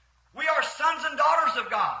 We are sons and daughters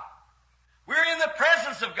of God. We're in the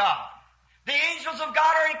presence of God. The angels of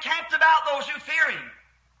God are encamped about those who fear Him.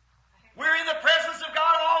 We're in the presence of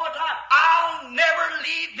God all the time. I'll never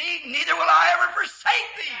leave thee, neither will I ever forsake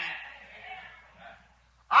thee.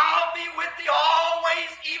 I'll be with thee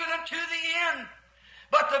always, even unto the end.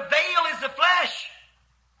 But the veil is the flesh.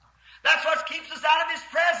 That's what keeps us out of His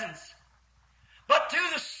presence. But to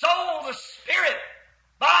the soul, the spirit,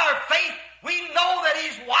 by our faith, we know that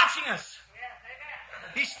He's watching us.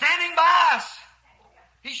 He's standing by us.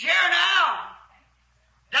 He's here now.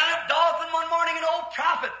 Down at Dalton one morning, an old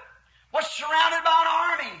prophet was surrounded by an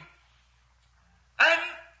army. And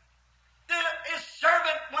his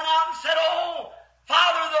servant went out and said, "Oh,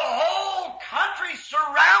 Father, the whole country's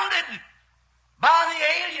surrounded by the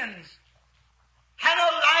aliens." And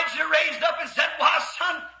Elijah raised up and said, "Why,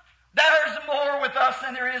 son, there's more with us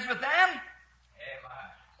than there is with them."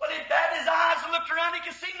 Well, he batted his eyes and looked around, he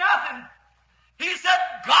could see nothing. He said,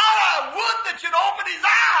 "God, I would that you'd open his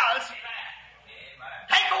eyes.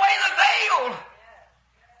 Take away the veil."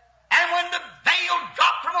 And when the veil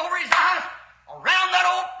dropped from over his eyes, around that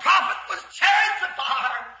old prophet was chariots of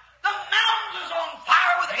fire. The mountains was on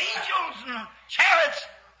fire with angels and chariots.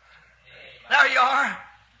 There you are.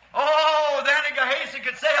 Oh, then Gehazi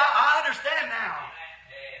could say, I understand now.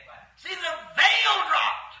 See, the veil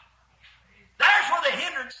dropped. There's where the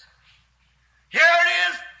hindrance. Here it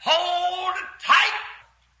is. Hold tight.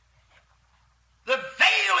 The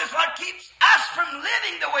veil is what keeps us from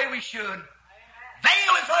living the way we should.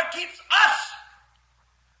 Veil is what keeps us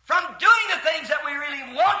from doing the things that we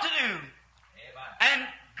really want to do. And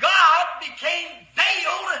God became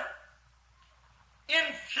veiled in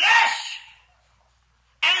flesh,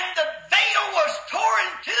 and the veil was torn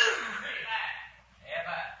in two.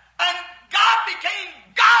 And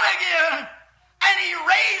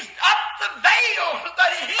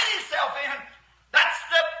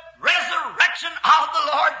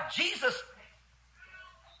Jesus,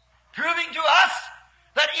 proving to us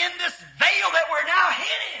that in this veil that we're now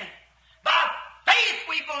hid in, by faith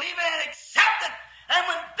we believe it and accept it. And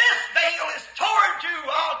when this veil is torn to,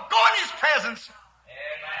 I'll go in His presence.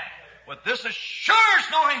 Amen. With this assurance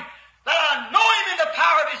knowing that I know Him in the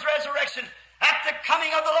power of His resurrection. At the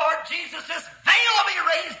coming of the Lord Jesus, this veil will be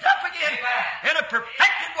raised up again. Amen. In a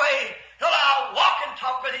perfected way till I'll walk and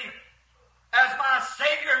talk with Him as my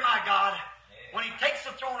Savior and my God. Amen. When He takes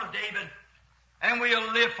the throne of David, and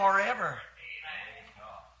we'll live forever.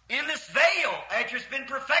 Amen. In this veil, after it's been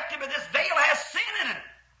perfected, but this veil has sin in it.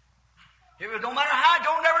 No matter how,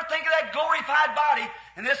 don't ever think of that glorified body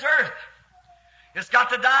in this earth. It's got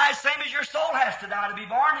to die, same as your soul has to die to be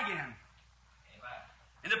born again. Amen.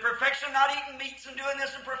 In the perfection of not eating meats and doing this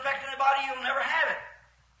and perfecting the body, you'll never have it.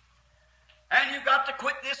 And you've got to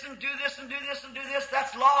quit this and do this and do this and do this.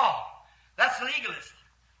 That's law. That's legalist.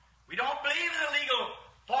 We don't believe in the legal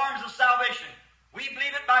forms of salvation. We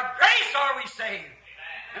believe it by grace are we saved.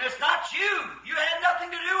 Amen. And it's not you. You had nothing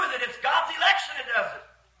to do with it. It's God's election that does it.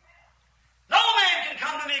 No man can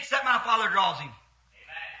come to me except my Father draws him.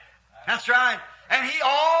 Amen. That's right. And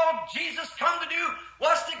all Jesus come to do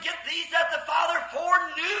was to get these that the Father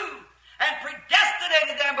foreknew and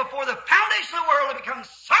predestinated them before the foundation of the world to become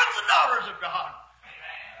sons and daughters of God.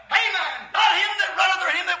 Amen. Amen. Not him that runneth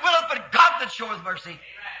or him that willeth, but God that showeth mercy.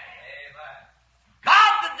 Amen.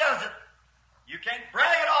 God that does it. You can't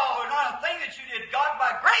brag at all. There's not a thing that you did. God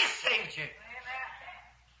by grace saved you.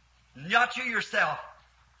 Amen. Not you yourself.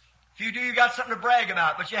 If you do, you got something to brag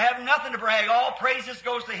about, but you have nothing to brag. All praises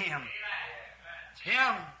goes to Him. It's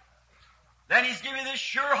Him. Then He's giving this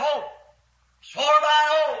sure hope, swore by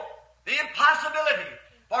an oath, the impossibility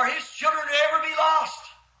for His children to ever be lost.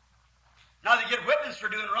 Now they get whippings for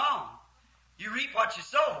doing wrong. You reap what you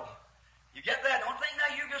sow. You get that? Don't think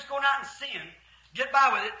now you're just going out and sin. Get by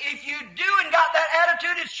with it. If you do and got that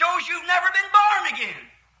attitude, it shows you've never been born again.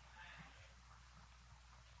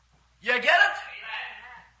 You get it?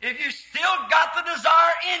 If you still got the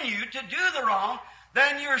desire in you to do the wrong,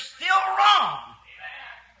 then you're still wrong.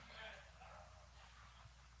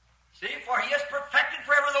 See, for He has perfected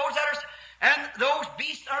forever those that are, and those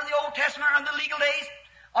beasts under the Old Testament under the legal days,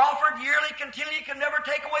 offered yearly, continually, can never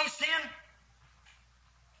take away sin.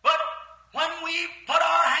 But when we put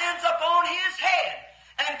our hands upon His head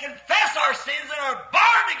and confess our sins and are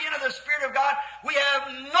born again of the Spirit of God, we have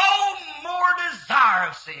no more desire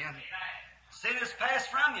of sin. Sin is passed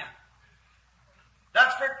from you.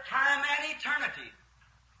 That's for time and eternity.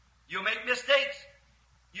 You'll make mistakes.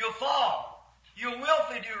 You'll fall. You'll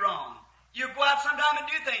willfully do wrong. You'll go out sometime and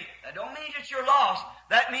do things. That don't mean that you're lost.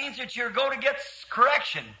 That means that you're going to get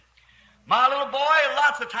correction. My little boy,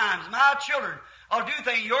 lots of times, my children, will do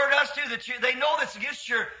things, yours does too, that they know that's against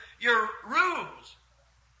your rules.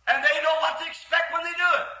 And they know what to expect when they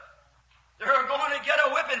do it. They're going to get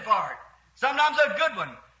a whipping for it. Sometimes a good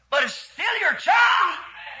one. But it's still your child.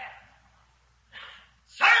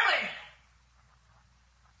 Certainly.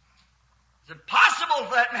 It's impossible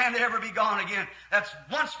for that man to ever be gone again. That's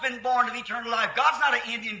once been born of eternal life. God's not an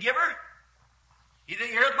Indian giver. He that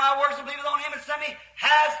heareth my words and believeth on Him that sent me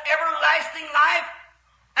has everlasting life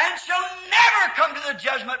and shall never come to the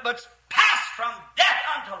judgment, but pass from death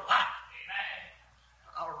unto life.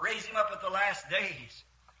 I'll raise him up at the last days.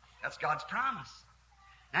 That's God's promise.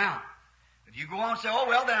 Now, if you go on and say, oh,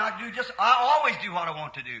 well, then I always do what I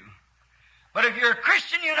want to do. But if you're a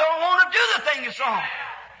Christian, you don't want to do the thing that's wrong.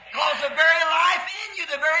 Because the very life in you,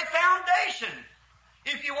 the very foundation.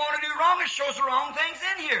 If you want to do wrong, it shows the wrong things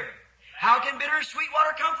in here. How can bitter and sweet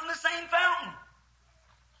water come from the same fountain?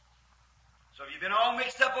 So if you've been all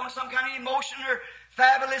mixed up on some kind of emotion or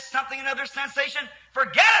fabulous something, another sensation,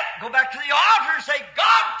 forget it. Go back to the altar and say,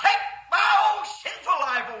 God, take my old sinful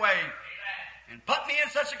life away. And put me in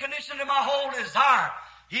such a condition that my whole desire.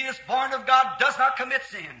 He is born of God, does not commit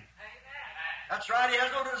sin. Amen. That's right, he has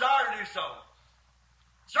no desire to do so.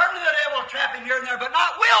 Certainly the devil will trap him here and there, but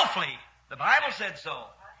not willfully. The Bible said so.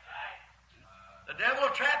 The devil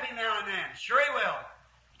will trap him now and then. Sure he will.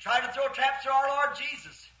 He tried to throw traps to our Lord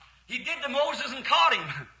Jesus. He did to Moses and caught him.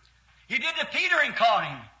 He did to Peter and caught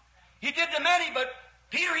him. He did to many, but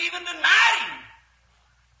Peter even denied him.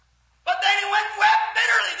 But then he went and wept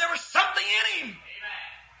bitterly. There was something in him. Amen.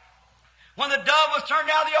 When the dove was turned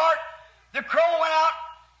out of the ark, the crow went out.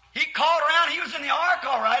 He called around. He was in the ark,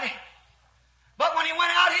 all right. But when he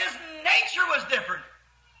went out, his nature was different.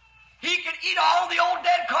 He could eat all the old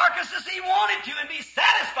dead carcasses he wanted to and be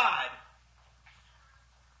satisfied.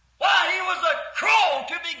 Why, he was a crow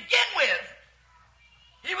to begin with.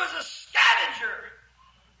 He was a scavenger.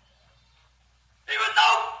 He was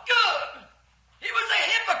no good. He was a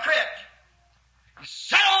hypocrite.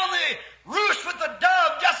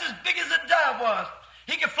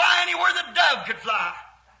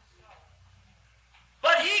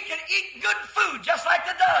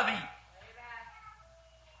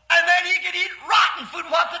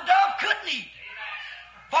 what the dove couldn't eat.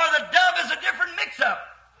 For the dove is a different mix-up.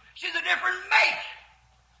 She's a different make.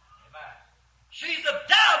 She's a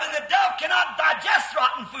dove, and the dove cannot digest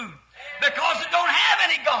rotten food because it don't have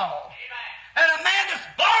any gall. And a man that's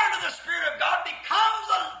born to the Spirit of God becomes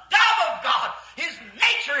a dove of God. His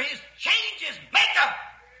nature, his change, his makeup.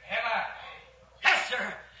 Yes, sir.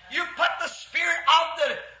 You put the spirit of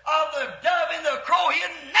the dove in the crow,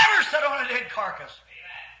 he'd never sit on a dead carcass.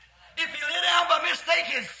 If he lay down by mistake,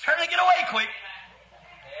 he'd certainly get away quick.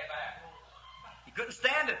 He couldn't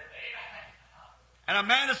stand it. And a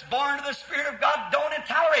man that's born to the Spirit of God don't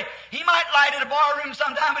tolerate. He might light at a bar room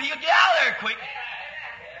sometime, but he'll get out of there quick.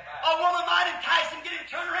 A woman might entice him, get him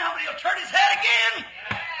turned around, but he'll turn his head again.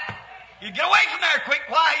 You get away from there quick.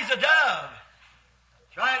 Why? He's a dove.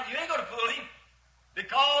 That's right. You ain't going to fool him.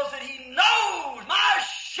 Because that he knows my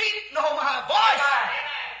sheep know my voice.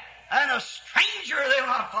 And a stranger they will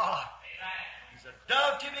not follow. He's a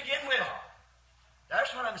dove to begin with.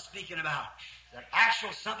 That's what I'm speaking about. That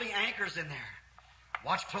actual something anchors in there.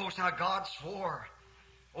 Watch close now. God swore.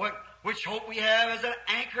 Which hope we have as an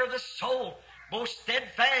anchor of the soul, both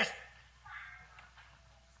steadfast,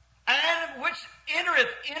 and which entereth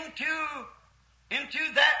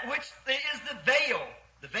into that which is the veil.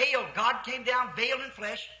 The veil. God came down veiled in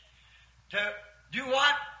flesh to do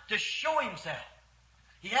what? To show himself.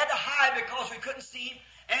 He had to hide because we couldn't see him,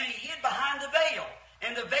 and he hid behind the veil.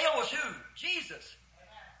 And the veil was who? Jesus.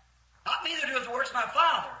 Not me that doeth the works of my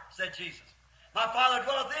Father, said Jesus. My Father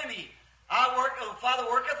dwelleth in me. The Father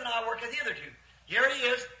worketh, and I worketh hitherto. Here he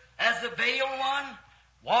is, as the veiled one,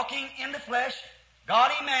 walking in the flesh.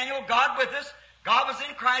 God Emmanuel, God with us. God was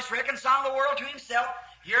in Christ, reconciling the world to himself.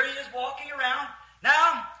 Here he is walking around.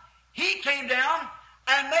 Now, he came down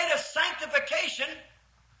and made a sanctification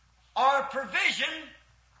or a provision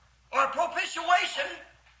or a propitiation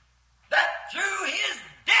that through his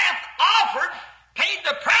death offered, paid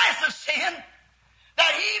the price of sin,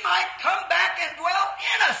 that he might come back and dwell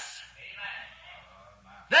in us.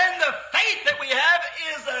 Then the faith that we have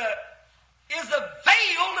is a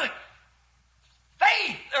veiled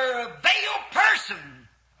faith, or a veiled person.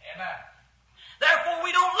 Amen. Therefore,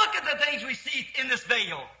 we don't look at the things we see in this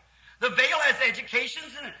veil. The veil has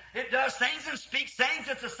educations, and it does things and speaks things.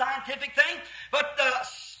 It's a scientific thing. But the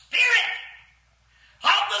Spirit of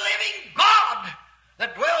the living God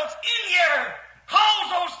that dwells in here calls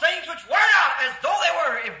those things which were not as though they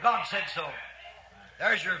were, if God said so.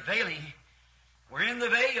 There's your veiling. We're in the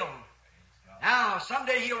veil. Now,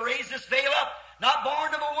 someday he'll raise this veil up, not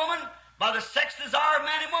born of a woman, by the sex desire of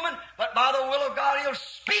man and woman, but by the will of God he'll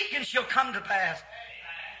speak and she'll come to pass.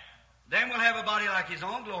 Then we'll have a body like his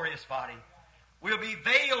own glorious body. We'll be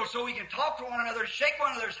veiled so we can talk to one another, shake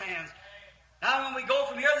one another's hands. Now when we go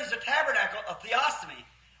from here, there's a tabernacle, a theostomy.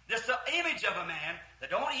 This is the image of a man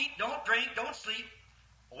that don't eat, don't drink, don't sleep,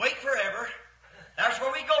 wait forever. That's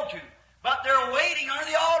where we go to. But they're waiting under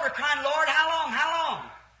the altar crying, Lord, how long, how long?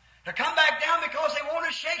 To come back down because they want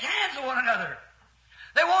to shake hands with one another.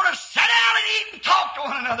 They want to sit down and eat and talk to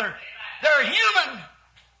one another. They're human.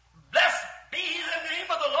 Blessed be the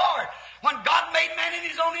name of the Lord. When God made man in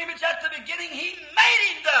his own image at the beginning, he made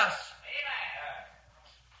him thus.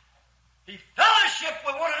 He fellowshiped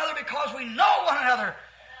with one another because we know one another.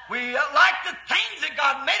 We like the things that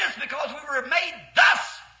God made us because we were made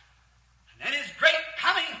thus. And in his great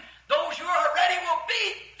coming, those who are ready will be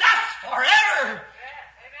thus forever.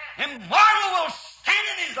 Immortal will stand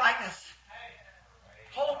in his likeness.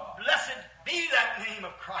 Oh, blessed be that name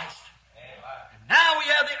of Christ. And now we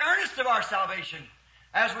have the earnest of our salvation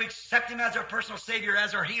as we accept him as our personal Savior,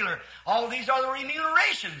 as our healer. All these are the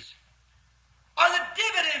remunerations, are the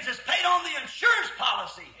dividends that's paid on the insurance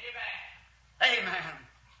policy. Amen.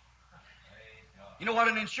 You know what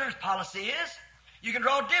an insurance policy is? You can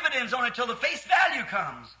draw dividends on it till the face value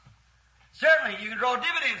comes. Certainly, you can draw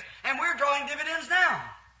dividends, and we're drawing dividends now.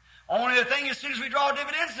 Only the thing, as soon as we draw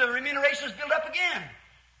dividends, the remuneration is built up again.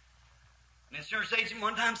 An insurance agent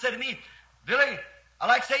one time said to me, Billy, I'd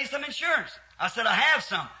like to sell you some insurance. I said, I have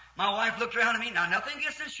some. My wife looked around at me. Now, nothing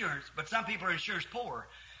against insurance, but some people are insurance poor.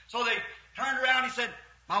 So they turned around and he said,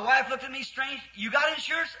 my wife looked at me strange. You got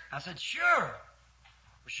insurance? I said, sure.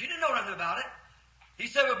 Well, she didn't know nothing about it. He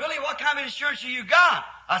said, well, Billy, what kind of insurance you got?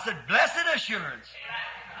 I said, blessed assurance.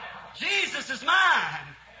 Jesus is mine.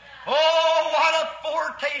 Oh, what a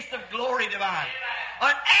foretaste of glory divine.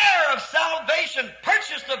 An heir of salvation,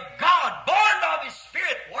 purchased of God, born of his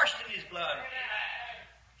Spirit, washed in his blood.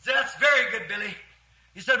 He said, that's very good, Billy.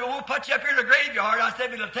 He said, well, we'll put you up here in the graveyard. I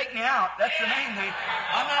said, it'll take me out. That's the main thing.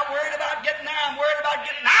 I'm not worried about getting there. I'm worried about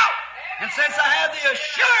getting out and And since I have the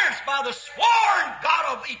assurance by the sworn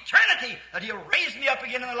God of eternity that He'll raise me up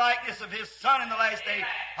again in the likeness of His Son in the last day,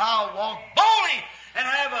 I'll walk boldly and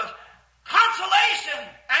have a consolation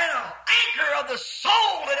and an anchor of the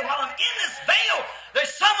soul that while I'm in this veil,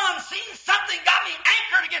 there's some unseen something got me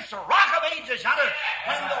anchored against the rock of ages yonder.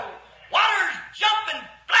 When the waters jump and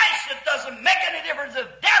flash, it doesn't make any difference if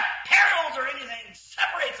death, perils, or anything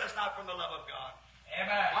separates us not from the love of God.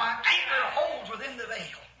 Amen. My anchor holds within the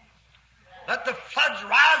veil. Let the floods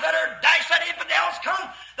rise, let her dash, let infidels come.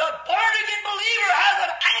 The born-again believer has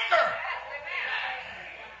an anchor.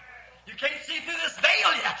 You can't see through this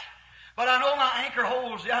veil yet, but I know my anchor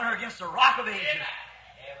holds yonder against the rock of ages.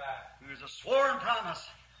 There's a sworn promise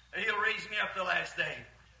that He'll raise me up the last day.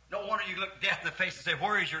 No wonder you look death in the face and say,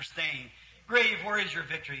 where is your sting? Grave, where is your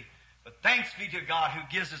victory? But thanks be to God who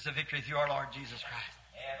gives us the victory through our Lord Jesus Christ.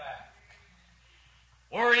 Amen.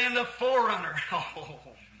 We're in the forerunner. Oh,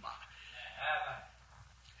 my.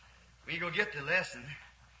 We go get the lesson.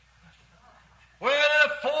 We're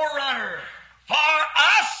the forerunner. For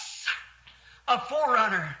us, a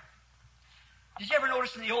forerunner. Did you ever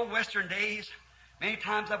notice in the old Western days, many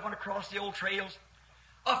times I've went across the old trails,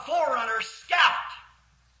 a forerunner scout.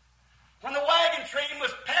 When the wagon train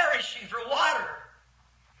was perishing for water,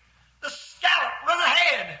 the scout run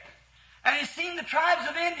ahead, and he seen the tribes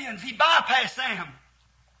of Indians. He bypassed them.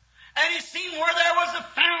 And he seen where there was a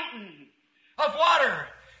fountain of water.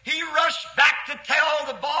 He rushed back to tell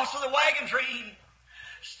the boss of the wagon train,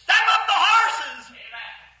 step up the horses.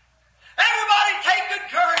 Everybody take good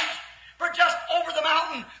courage, for just over the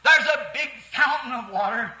mountain there's a big fountain of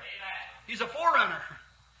water. He's a forerunner.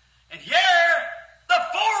 And here, the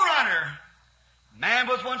forerunner. Man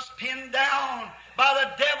was once pinned down by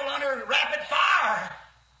the devil under rapid fire.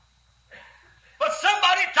 But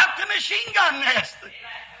somebody took the machine gun nest.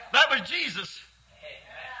 That was Jesus.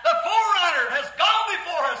 The forerunner has gone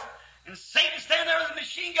before us. And Satan standing there with a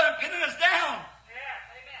machine gun pinning us down.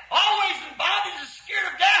 Always in bondage and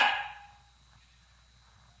scared of death.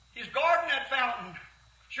 He's guarding that fountain.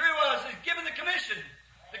 Sure he was. He's given the commission.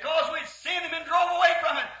 Because we'd sinned him and drove away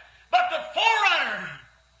from it. But the forerunner,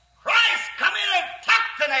 Christ, come in and tuck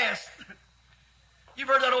the nest.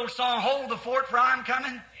 You've heard that old song, Hold the Fort for I'm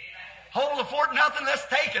coming. Hold the fort, nothing, let's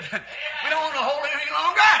take it. We don't want to hold it any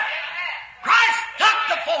longer. Christ took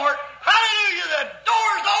the fort. Hallelujah, the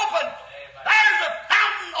door's open. There's a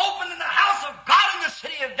fountain open in the house of God in the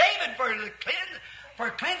city of David for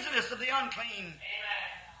cleansiness of the unclean.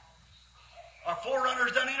 Our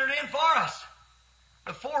forerunner's done entered in for us.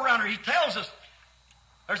 The forerunner, he tells us,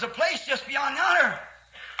 there's a place just beyond yonder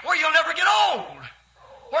where you'll never get old,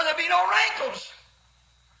 where there'll be no wrinkles,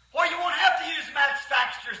 where you won't have to use match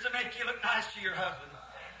fixtures to make you look nice to your husband.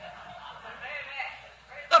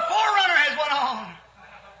 The forerunner has went on.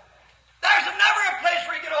 There's never a place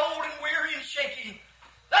where you get old and weary and shaky.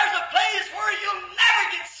 There's a place where you'll never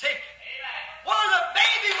get sick, where the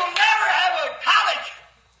baby will never have a colic,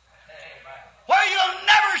 where you'll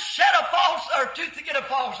never shed a false or tooth to get a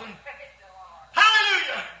false one.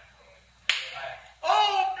 Hallelujah.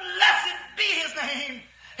 Oh, blessed be His name.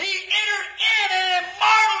 He entered in, and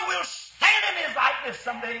immortal will stand in His likeness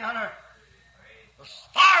someday on earth. The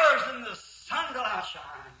stars and the sun shall outshine.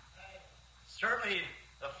 Certainly,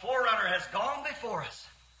 the forerunner has gone before us.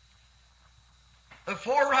 The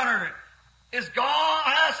forerunner is gone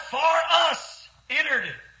as far us, entered.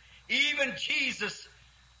 Even Jesus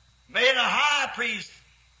made a high priest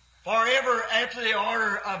forever after the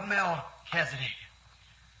order of Melchizedek.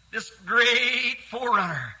 This great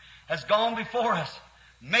forerunner has gone before us,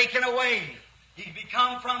 making a way. He's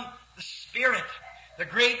become from the Spirit, the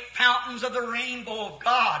great fountains of the rainbow of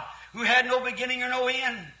God, who had no beginning or no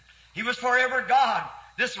end. He was forever God.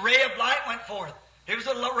 This ray of light went forth. It was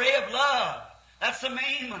a ray of love. That's the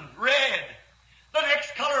main one, red. The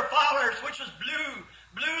next color followers, which was blue.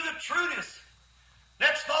 Blue, the trueness.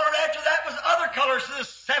 Next followed after that was other colors, so the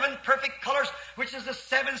 7 perfect colors, which is the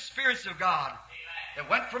 7 spirits of God. It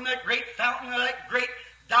went from that great fountain, that great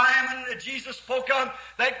diamond that Jesus spoke of,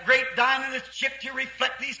 that great diamond that's chipped to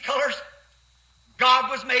reflect these colors. God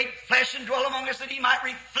was made flesh and dwell among us that He might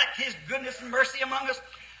reflect His goodness and mercy among us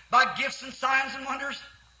by gifts and signs and wonders.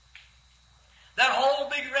 That whole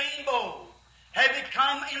big rainbow had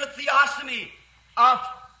become in a theophany of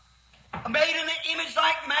made in the image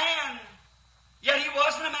like man. Yet He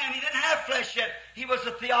wasn't a man. He didn't have flesh yet. He was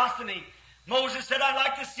a theophany. Moses said, I'd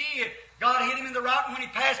like to see it. God hit him in the rock, and when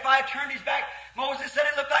he passed by, he turned his back. Moses said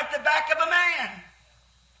it looked like the back of a man.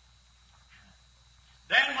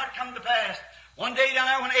 Then what come to pass? One day down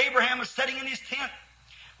there when Abraham was sitting in his tent,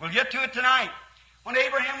 we'll get to it tonight. When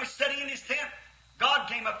Abraham was sitting in his tent, God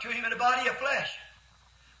came up to him in a body of flesh.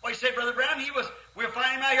 Well, he said, Brother Branham, we'll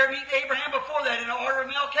find him out here meeting Abraham before that in the order of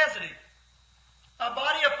Melchizedek. A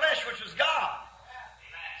body of flesh, which was God.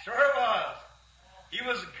 Sure it was. He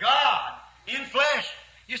was God in flesh.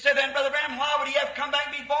 You said then, Brother Branham, why would he have to come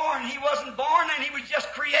back and be born? He wasn't born and he was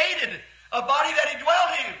just created. A body that he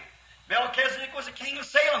dwelt in. Melchizedek was a king of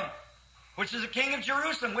Salem, which is a king of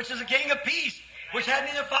Jerusalem, which is a king of peace, which had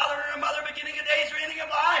neither father nor mother, beginning of days or ending of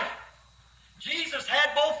life. Jesus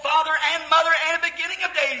had both father and mother and a beginning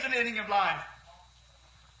of days and ending of life.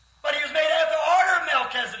 But he was made after the order of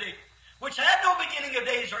Melchizedek, which had no beginning of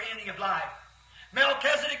days or ending of life.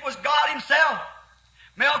 Melchizedek was God himself.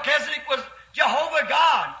 Melchizedek was Jehovah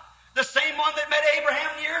God, the same one that met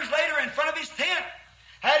Abraham years later in front of his tent,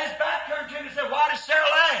 had his back turned to him and said, why does Sarah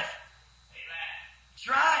laugh? That's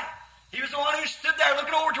right. He was the one who stood there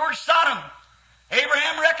looking over towards Sodom.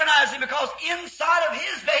 Abraham recognized him because inside of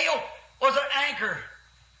his veil was an anchor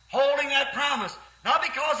holding that promise. Not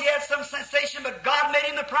because he had some sensation, but God made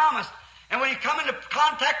him the promise. And when he come into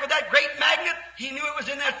contact with that great magnet, he knew it was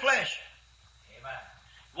in that flesh. Amen.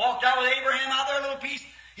 Walked out with Abraham out there a little piece.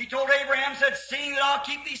 He told Abraham, said, seeing that I'll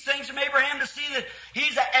keep these things from Abraham to see that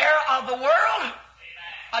he's the heir of the world,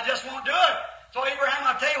 I just won't do it. So Abraham,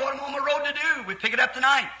 I'll tell you what I'm on the road to do. We pick it up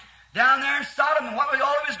tonight. Down there in Sodom, and what was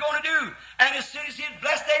all he was going to do. And as soon as he had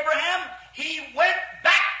blessed Abraham, he went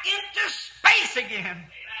back into space again. Amen.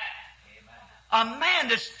 A man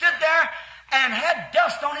that stood there and had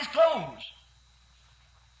dust on his clothes.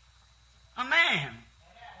 A man.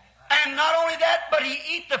 And not only that, but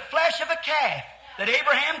he ate the flesh of a calf that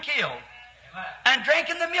Abraham killed. And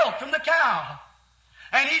drinking the milk from the cow.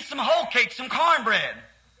 And eat some whole cake, some cornbread.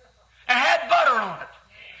 And had butter on it.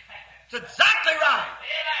 It's exactly right.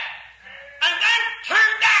 And then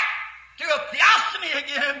turned back to a theophany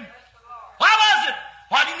again. Why was it?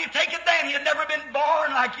 Why didn't he take it then? He had never been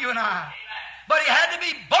born like you and I. But he had to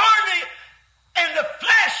be born in the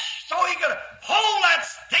flesh so he could hold that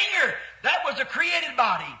stinger. That was a created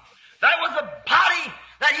body. That was a body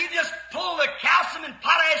that he just pulled the calcium and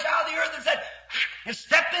potash out of the earth and said, and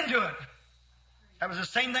stepped into it. That was the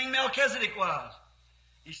same thing Melchizedek was.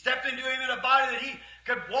 He stepped into him in a body that he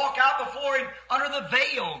could walk out before him under the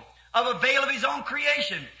veil of his own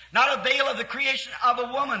creation. Not a veil of the creation of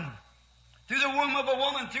a woman. Through the womb of a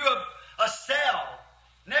woman, through a cell.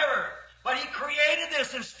 Never. But he created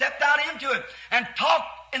this and stepped out into it and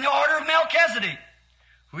talked in the order of Melchizedek.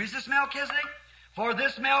 Who is this Melchizedek? For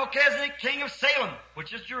this Melchizedek, king of Salem,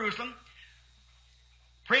 which is Jerusalem,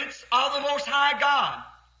 prince of the Most High God,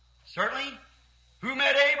 certainly, who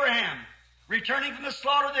met Abraham, returning from the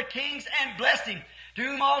slaughter of the kings, and blessed him, to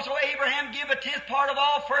whom also Abraham gave a tenth part of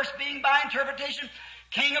all, first being by interpretation,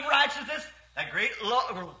 king of righteousness, that great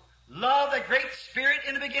love, that great spirit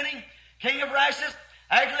in the beginning, king of righteousness,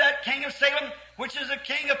 after that king of Salem, which is a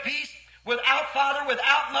king of peace, without father,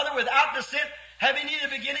 without mother, without descent, having neither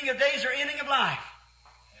beginning of days or ending of life.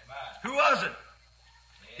 Amen. Who was it?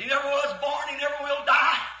 Amen. He never was born, he never will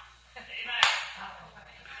die. Amen.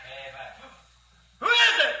 Amen. Who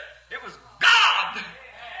is it? It was God. Amen.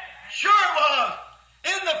 Sure it was.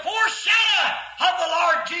 In the foreshadow of the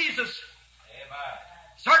Lord Jesus. Amen.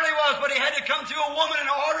 Certainly was, but he had to come through a woman in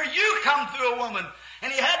order you come through a woman.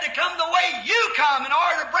 And he had to come the way you come in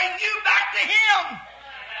order to bring you back to him.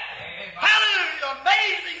 Amen. Hallelujah.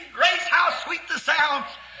 Amazing grace. How sweet the sound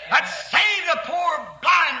that saved a poor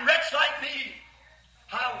blind wretch like me.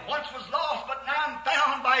 I once was lost, but now I'm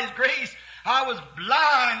found by his grace. I was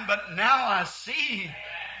blind, but now I see.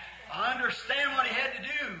 I understand what he had to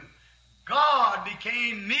do. God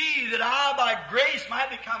became me that I by grace might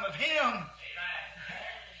become of him.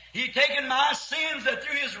 He taken my sins that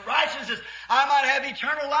through his righteousness I might have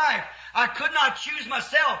eternal life. I could not choose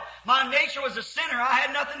myself. My nature was a sinner. I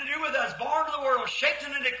had nothing to do with us. Born to the world, shaped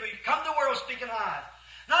in iniquity, come to the world speaking lies.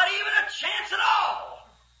 Not even a chance at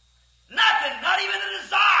all. Nothing, not even a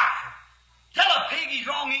desire. Tell a pig he's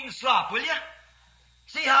wrong eating slop, will you?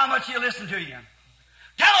 See how much he'll listen to you.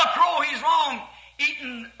 Tell a crow he's wrong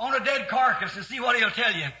eating on a dead carcass and see what he'll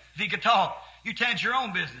tell you if he could talk. You tend your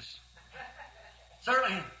own business.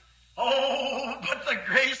 Certainly. Oh, but the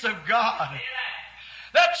grace of God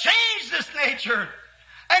that changed this nature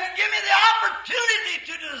and give me the opportunity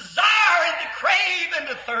to desire and to crave and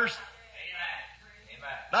to thirst.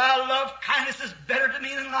 Amen. Thy love kindness is better to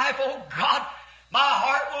me than life, oh God. My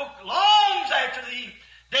heart longs after thee.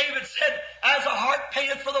 David said, as a heart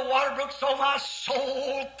panteth for the water brook, so my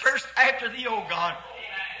soul thirsts after thee, O God.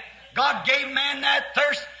 Amen. God gave man that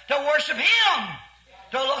thirst to worship him,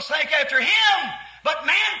 to seek after him. But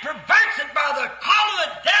man perverts it by the call of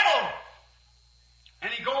the devil.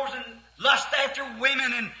 And he goes and lusts lust after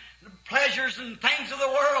women and pleasures and things of the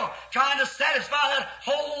world, trying to satisfy that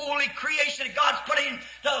holy creation that God's put in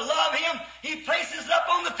to love Him, he places it up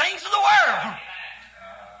on the things of the world.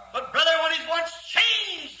 But brother, when he's once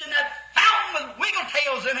changed in that fountain with wiggle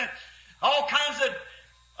tails in it, all kinds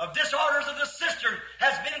of disorders of the cistern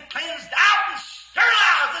has been cleansed out and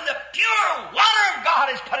sterilized, and the pure water of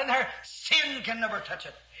God is put in there. Sin can never touch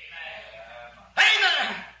it.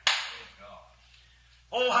 Amen.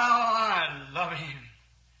 Oh, how I love Him.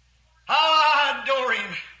 How I adore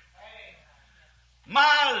Him.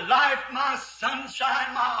 My life, my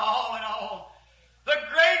sunshine, my all in all. The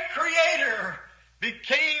great Creator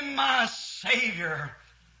became my Savior.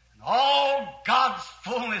 And all God's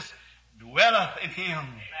fullness dwelleth in Him.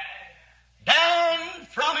 Down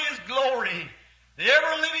from His glory, the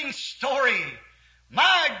ever-living story,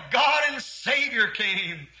 my God and Savior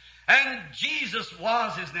came, and Jesus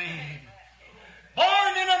was His name.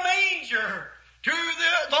 Born in a manger, to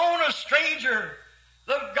the lone a stranger,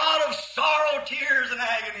 the God of sorrow, tears, and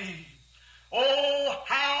agony. Oh,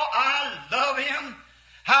 how I love Him,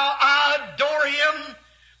 how I adore Him,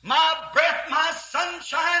 my breath, my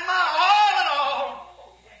sunshine, my all in all.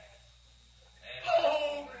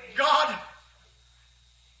 Oh, God,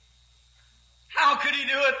 how could He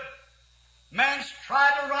do it? Man's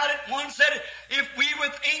tried to write it. One said, if we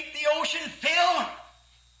with ink the ocean fill,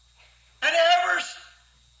 and every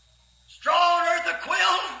straw on earth a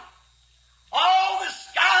quill, all the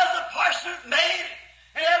skies the parsonage made,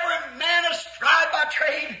 and every man a scribe by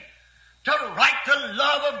trade, to write the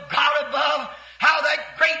love of God above, how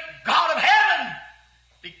that great God of heaven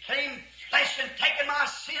became flesh and taken my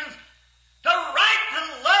sins, to write the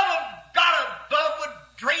love of God above would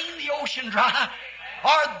drain the ocean dry,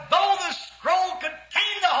 or though the scroll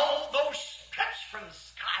contain the whole, though stretched from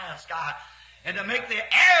sky to sky, and to make the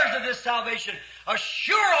heirs of this salvation a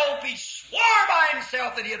sure hope, He swore by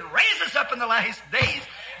Himself that He'd raise us up in the last days,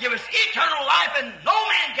 give us eternal life, and no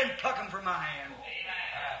man can pluck Him from my hand.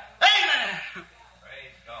 Amen.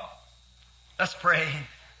 Praise God. Let's pray.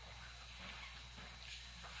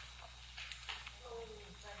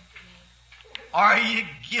 Are you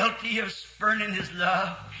guilty of spurning His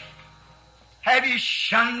love? Have you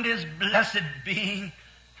shunned His blessed being,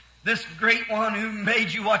 this great one who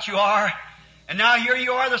made you what you are? And now here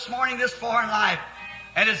you are this morning, this far in life,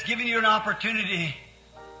 and it's given you an opportunity.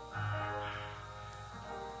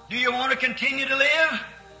 Do you want to continue to live?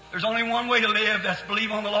 There's only one way to live, that's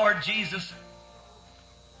believe on the Lord Jesus.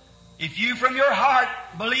 If you from your heart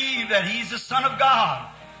believe that He's the Son of God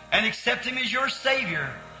and accept Him as your Savior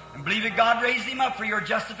and believe that God raised Him up for your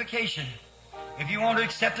justification, if you want to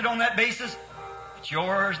accept it on that basis, it's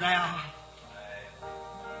yours now.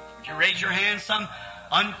 Would you raise your hand, some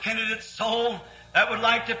unpenitent soul that would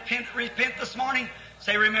like to repent this morning?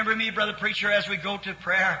 Say, remember me, brother preacher, as we go to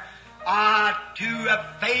prayer. I, too,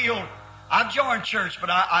 have failed. I've joined church, but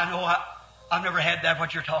I know I've never had that,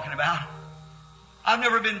 what you're talking about. I've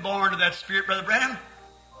never been born to that spirit, Brother Branham.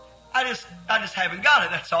 I just haven't got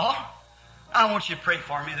it, that's all. I want you to pray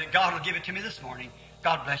for me that God will give it to me this morning.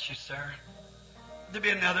 God bless you, sir. There'll be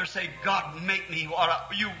another, say, God, make me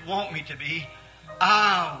what you want me to be.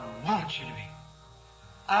 I want you to be.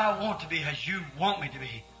 I want to be as you want me to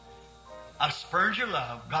be. I've spurned your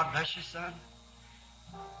love. God bless you, son.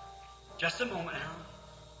 Just a moment now.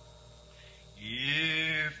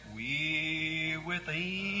 If we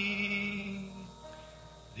within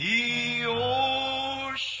the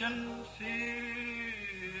ocean fill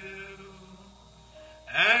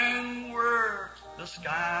and work the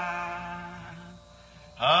sky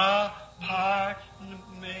apart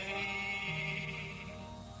made,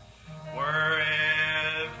 where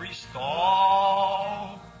every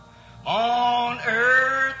star on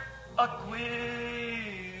earth a quill,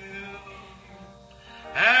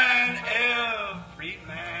 and every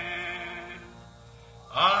man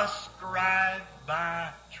a scribe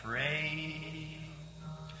by trade,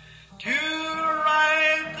 to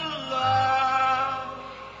write the love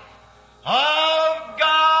of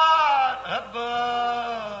God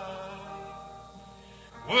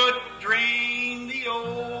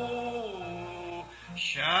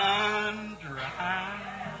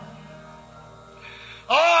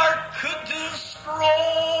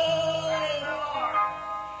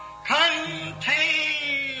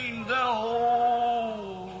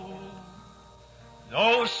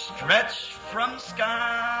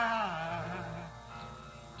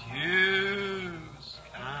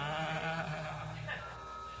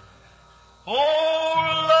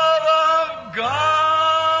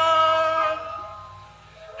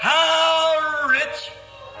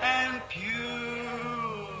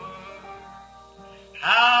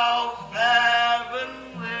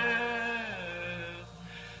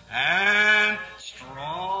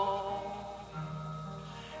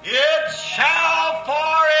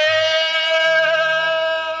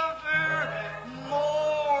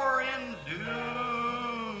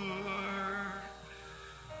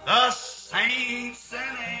the saints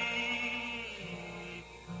and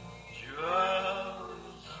angels.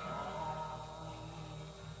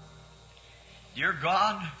 Dear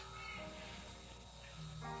God,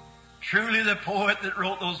 truly the poet that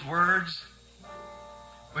wrote those words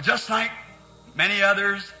was just like many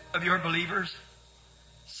others of your believers,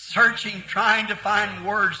 searching, trying to find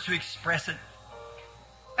words to express it.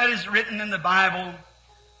 That is written in the Bible.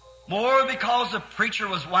 More because the preacher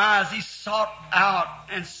was wise, he sought out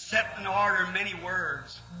and set in order many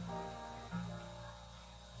words.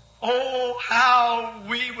 Oh, how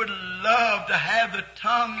we would love to have the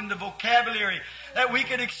tongue and the vocabulary that we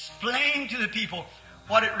could explain to the people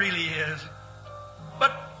what it really is.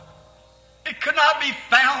 But it could not be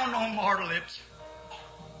found on mortal lips.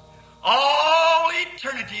 All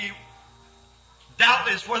eternity,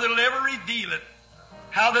 doubtless, whether it'll ever reveal it,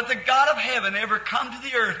 how that the God of heaven ever come to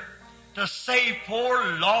the earth to save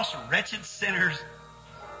poor, lost, wretched sinners.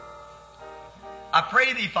 I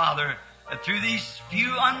pray Thee, Father, that through these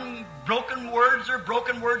few unbroken words or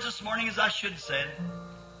broken words this morning, as I should say,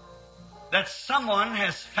 that someone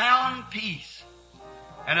has found peace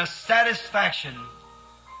and a satisfaction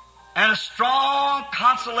and a strong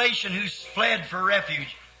consolation who's fled for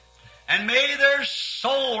refuge. And may their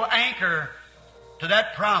soul anchor to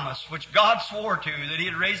that promise which God swore to, that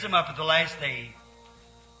He'd raise them up at the last day.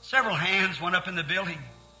 Several hands went up in the building,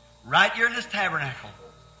 right here in this tabernacle.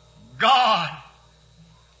 God,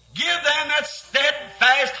 give them that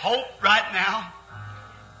steadfast hope right now.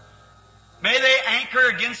 May they anchor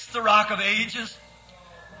against the rock of ages.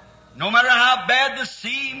 No matter how bad the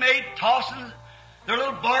sea may toss and their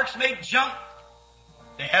little barks may jump,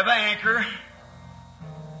 they have an anchor.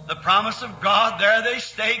 The promise of God, there they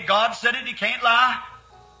stay. God said it, He can't lie.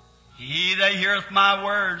 He that heareth my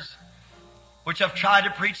words, which I've tried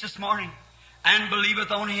to preach this morning, and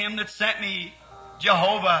believeth on Him that sent me,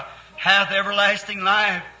 Jehovah, hath everlasting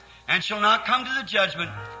life, and shall not come to the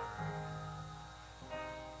judgment,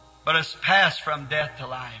 but is passed from death to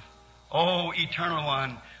life. O Eternal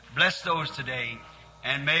One, bless those today,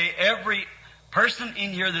 and may every person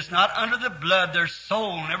in here that's not under the blood, their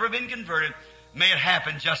soul never been converted, may it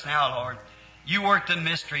happen just now, Lord. You work the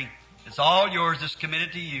mystery. It's all yours. It's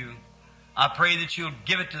committed to You. I pray that You'll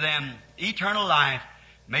give it to them, eternal life.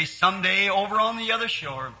 May someday over on the other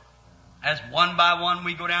shore, as one by one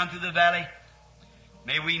we go down through the valley,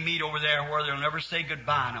 may we meet over there where they'll never say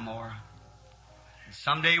goodbye no more. And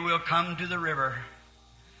someday we'll come to the river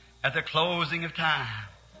at the closing of time,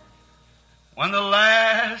 when the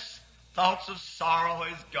last thoughts of sorrow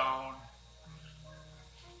is gone.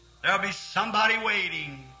 There'll be somebody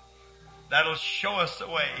waiting that'll show us the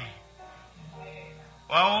way.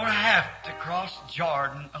 Well, I won't have to cross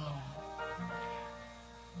Jordan alone.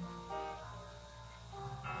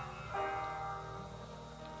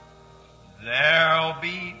 There'll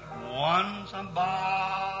be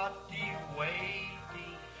somebody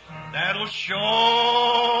waiting that'll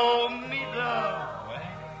show me the way.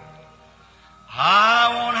 I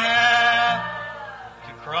won't have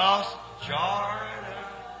to cross Jordan.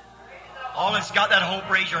 All that's got that hope,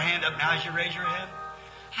 raise your hand up now as you raise your head.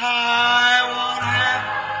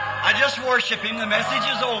 I just worship Him. The message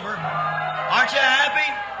is over. Aren't you happy?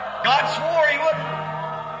 God swore He wouldn't.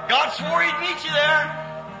 God swore He'd meet you there.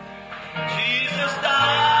 Jesus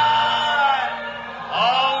died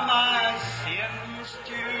all my sins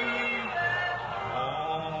to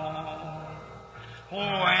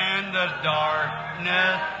when the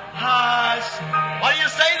darkness what do you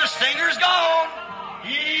say? The singer's gone.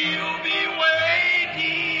 He'll be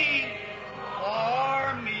waiting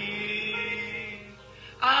for me.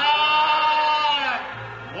 I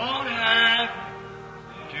won't have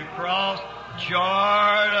to cross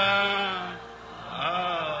Jordan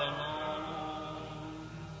alone.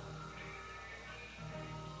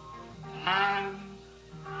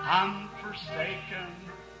 I'm forsaken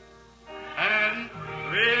and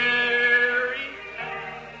weary.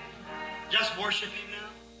 Just worship Him now.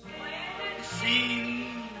 It seems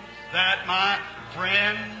that my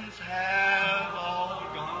friends have all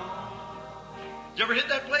gone. Did you ever hit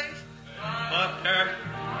that place? But there's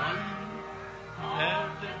one that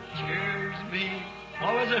cheers me.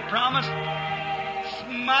 What was it promised? It's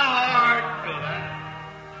my heart glad.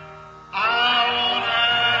 I won't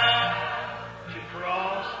have to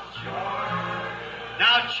cross Jordan.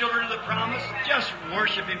 Now, children of the promise, just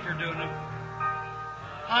worship Him for doing it.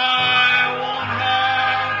 I won't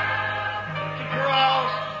have to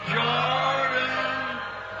cross Jordan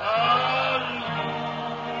alone.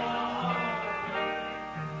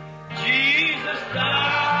 Jesus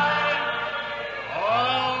died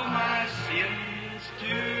all my sins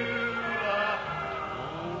to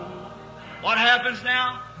atone. What happens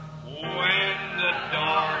now? When the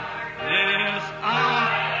darkness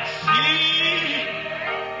I see,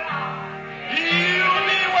 He'll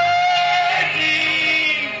be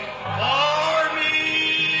waiting for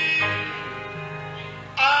me.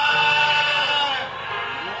 I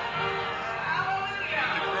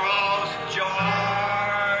cross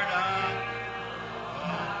Jordan.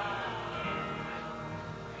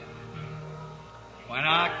 When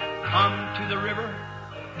I come to the river,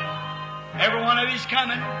 every one of you's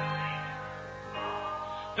coming.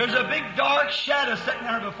 There's a big dark shadow sitting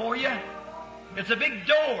there before you. It's a big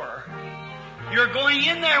door. You're going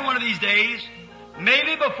in there one of these days,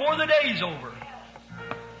 maybe before the day's over.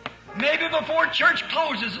 Maybe before church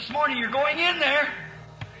closes this morning, you're going in there.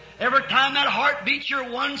 Every time that heart beats, you're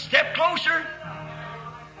one step closer.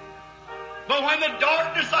 But when the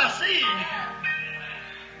darkness I see,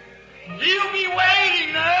 He'll be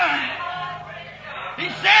waiting there. He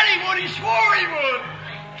said He would. He swore He would.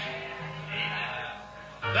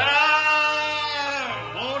 That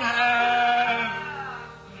I won't have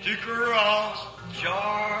to cross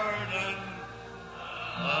Jordan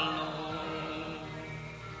alone.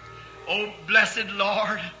 Oh, blessed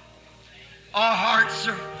Lord, our hearts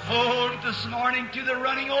are full this morning to the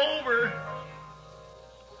running over.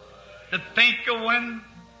 To think of when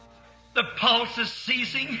the pulse is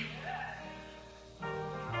ceasing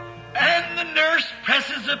and the nurse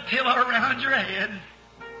presses a pillow around your head,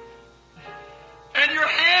 and your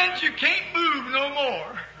hands, you can't move no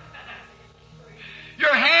more.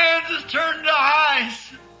 Your hands is turned to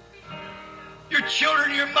ice. Your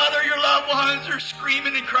children, your mother, your loved ones are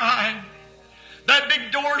screaming and crying. That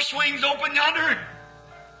big door swings open yonder.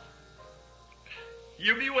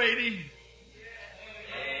 You'll be waiting.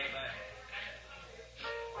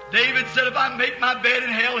 David said, if I make my bed in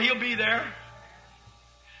hell, He'll be there.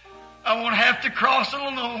 I won't have to cross it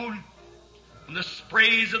alone. When the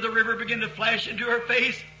sprays of the river begin to flash into her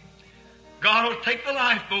face, God will take the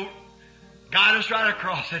lifeboat, guide us right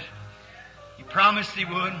across it. He promised He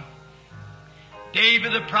would.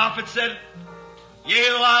 David the prophet said, yea,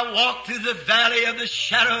 though I walk through the valley of the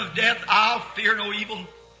shadow of death, I'll fear no evil.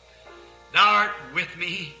 Thou art with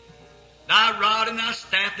me. Thy rod and thy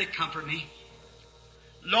staff, they comfort me.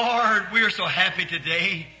 Lord, we are so happy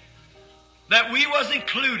today that we was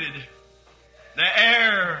included, the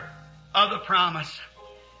heir of the promise.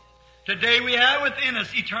 Today we have within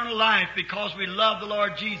us eternal life because we love the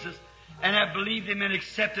Lord Jesus and have believed Him and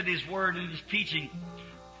accepted His word and His teaching.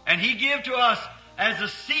 And He gave to us as a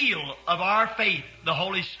seal of our faith the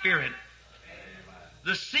Holy Spirit.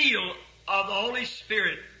 The seal of the Holy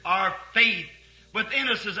Spirit, our faith within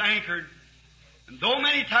us is anchored. And though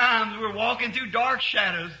many times we're walking through dark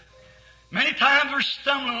shadows, many times we're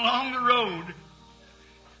stumbling along the road,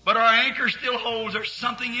 but our anchor still holds. There's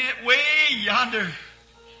something in it way yonder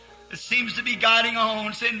that seems to be guiding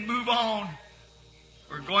on, saying, move on.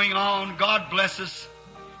 We're going on. God bless us.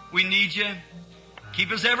 We need You.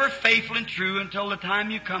 Keep us ever faithful and true until the time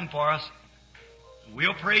You come for us.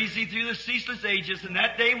 We'll praise Thee through the ceaseless ages, and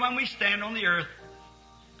that day when we stand on the earth,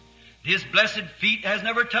 His blessed feet has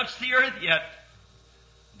never touched the earth yet.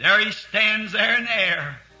 There He stands there in the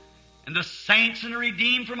air, and the saints and the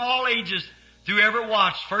redeemed from all ages through every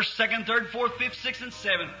watch, 1st, 2nd, 3rd, 4th, 5th, 6th, and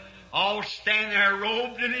 7th, all stand there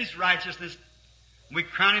robed in His righteousness. We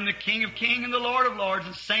crown Him the King of Kings and the Lord of Lords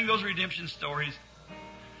and sing those redemption stories.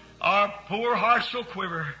 Our poor hearts will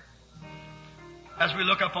quiver as we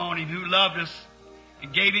look upon Him who loved us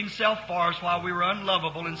and gave Himself for us while we were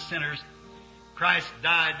unlovable and sinners. Christ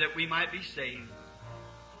died that we might be saved.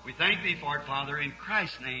 We thank Thee for it, Father, in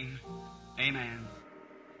Christ's name. Amen.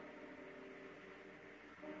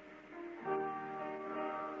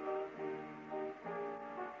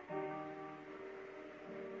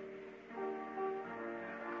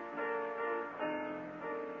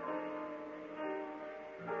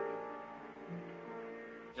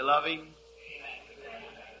 You love Him?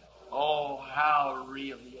 Oh, how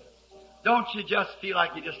real He is. Don't you just feel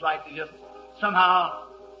like you just like to just somehow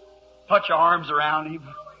put your arms around Him?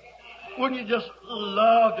 Wouldn't you just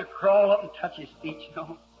love to crawl up and touch His feet, you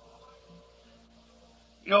know?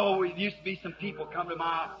 You know, there used to be some people come to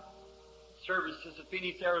my services in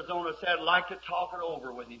Phoenix, Arizona, said, I'd like to talk it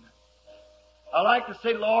over with Him. I like to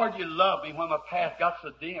say, Lord, You love me when my path got so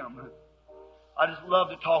dim. I just love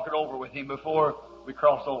to talk it over with Him before we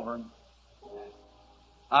cross over Him.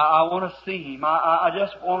 I want to see Him. I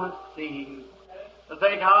just want to see Him. To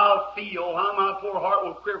think how I feel, how my poor heart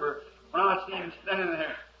will quiver when I see Him standing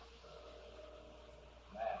there.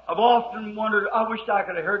 I've often wondered, I wish I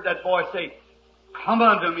could have heard that voice say, come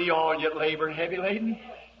unto me, all ye labor and heavy laden.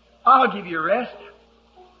 I'll give you rest.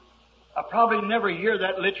 I probably never hear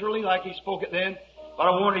that literally like he spoke it then, but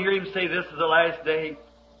I want to hear him say, this is the last day.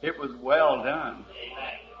 It was well done.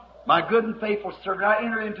 My good and faithful servant, I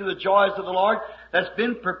enter into the joys of the Lord that's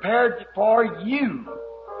been prepared for you.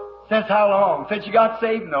 Since how long? Since you got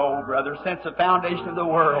saved? No, brother, since the foundation of the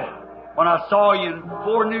world. When I saw you and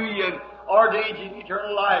foreknew you and ordained you in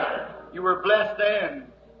eternal life, you were blessed then.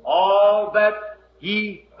 All that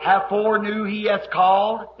He have foreknew, He has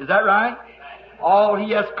called. Is that right? All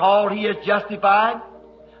He has called, He has justified.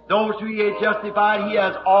 Those who He has justified, He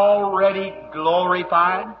has already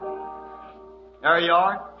glorified. There you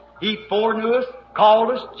are. He foreknew us,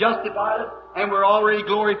 called us, justified us, and we're already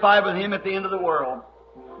glorified with Him at the end of the world,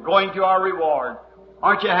 going to our reward.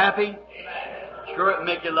 Aren't you happy? Amen. Sure, it'll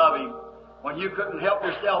make you love Him. When you couldn't help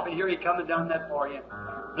yourself, and here He come and done that for you.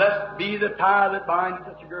 Blessed be the tie that binds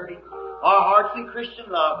such a girding. Our hearts in Christian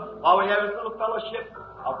love. While we have this little fellowship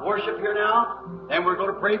of worship here now, and we're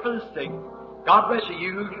going to pray for the sick. God bless you.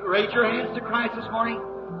 You who raise your hands to Christ this morning,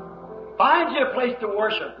 find you a place to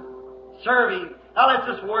worship, serving. Now let's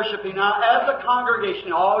just worship Him now as a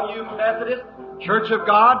congregation. All you Methodists, Church of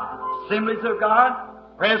God, Assemblies of God,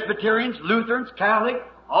 Presbyterians, Lutherans, Catholic,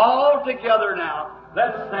 all together now.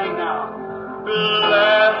 Let's sing now.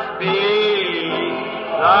 Blessed be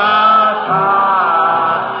the tie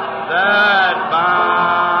that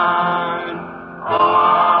binds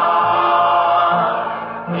our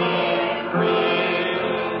in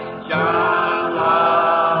Christian love.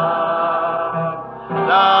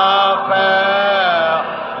 The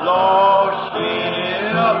fellowship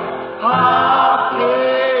of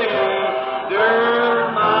tender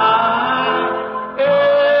mind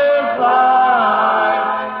is like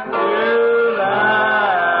to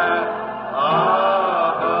that above.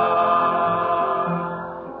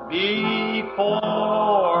 Before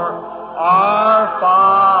our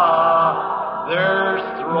Father's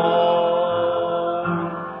throne,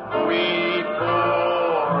 we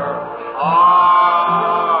pour our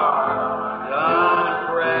done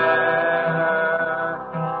prayer,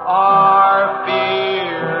 our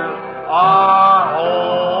fears, our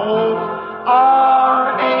hopes, our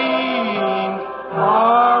aims,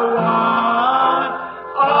 our wants,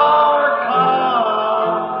 our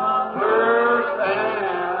comforts,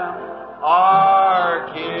 and our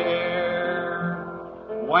care.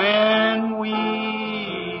 When we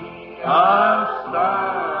asunder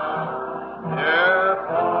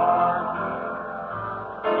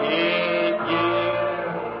it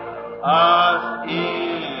gives us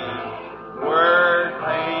inward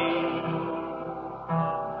pain,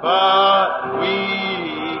 but we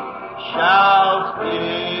shall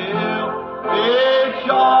still be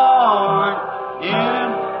joined in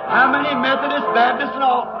how many Methodists, Baptists, and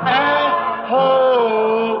all, and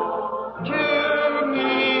hope to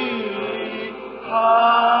meet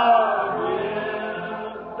again.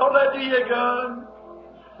 Don't let do you good.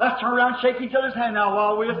 Let's turn around and shake each other's hand now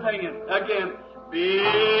while we're singing. Again.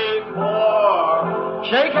 Before.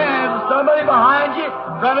 Shake hands with somebody behind you, in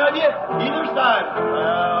front of you, either side.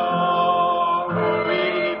 Well,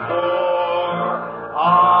 before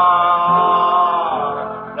our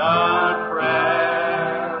done prayer.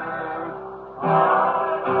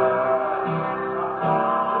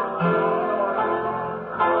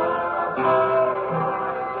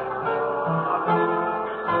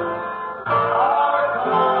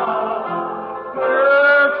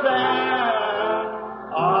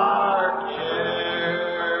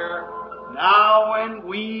 Now when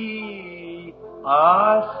we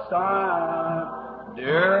asunder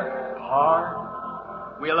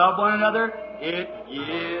part, we love one another, it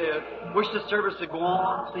gives. Wish the service to go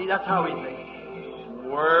on. See, that's how we think.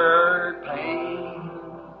 Word pain,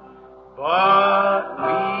 but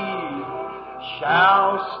we shall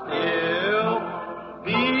still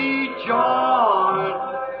be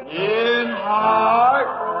joined in heart,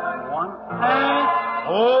 one and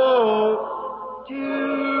hope to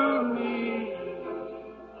me.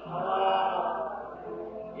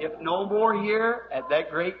 If no more here, at that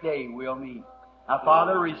great day we'll meet. Now,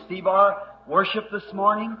 Father, receive our worship this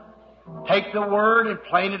morning. Take the Word and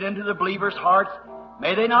plant it into the believers' hearts.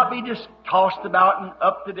 May they not be just tossed about and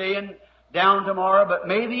up today and down tomorrow, but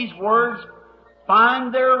may these words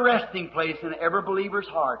find their resting place in every believer's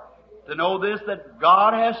heart. To know this, that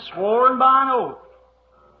God has sworn by an oath.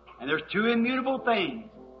 And there's two immutable things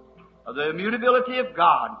of the immutability of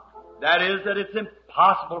God. That is, that it's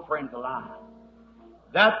impossible for Him to lie.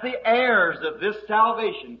 That the heirs of this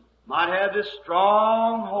salvation might have this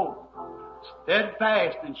strong hope,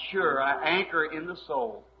 steadfast and sure, an anchor in the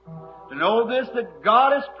soul. To know this, that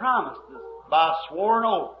God has promised us by a sworn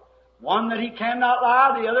oath. One that He cannot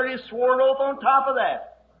lie, the other is sworn oath on top of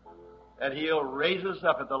that. that He'll raise us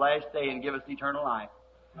up at the last day and give us eternal life.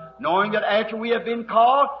 Knowing that after we have been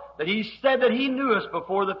called, that He said that He knew us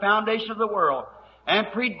before the foundation of the world and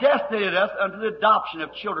predestinated us unto the adoption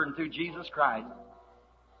of children through Jesus Christ.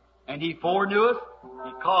 And He foreknew us,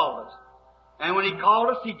 He called us. And when He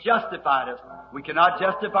called us, He justified us. We cannot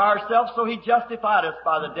justify ourselves, so He justified us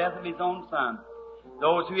by the death of His own Son.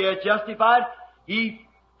 Those who He has justified, He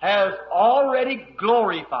has already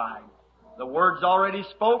glorified. The Word's already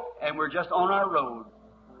spoke, and we're just on our road,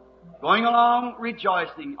 going along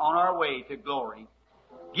rejoicing on our way to glory.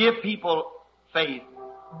 Give people faith.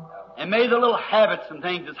 And may the little habits and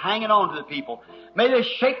things that's hanging on to the people, may they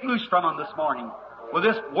shake loose from them this morning with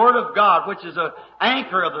this Word of God, which is an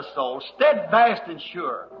anchor of the soul, steadfast and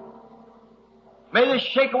sure. May they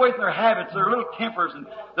shake away from their habits, their little tempers, and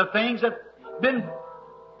the things that been,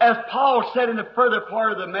 as Paul said in the further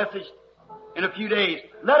part of the message in a few days,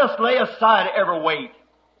 let us lay aside every weight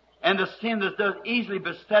and the sin that does easily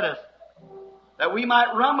beset us, that we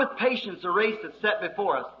might run with patience the race that's set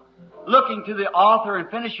before us, looking to the author and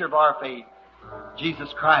finisher of our faith, Jesus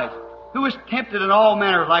Christ, who was tempted in all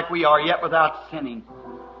manners like we are, yet without sinning.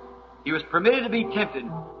 He was permitted to be tempted,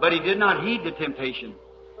 but He did not heed the temptation.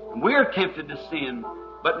 And we are tempted to sin,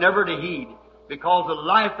 but never to heed, because the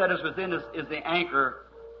life that is within us is the anchor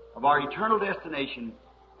of our eternal destination,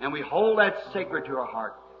 and we hold that sacred to our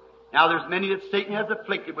heart. Now there's many that Satan has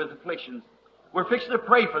afflicted with afflictions. We're fixing to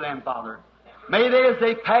pray for them, Father. May they, as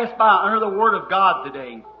they pass by under the Word of God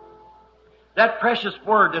today, that precious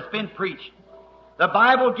Word that's been preached, the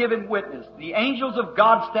Bible giving witness, the angels of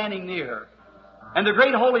God standing near, and the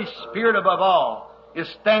great Holy Spirit above all is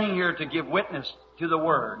standing here to give witness to the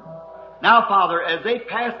Word. Now, Father, as they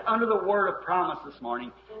pass under the Word of promise this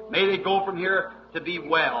morning, may they go from here to be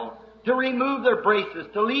well, to remove their braces,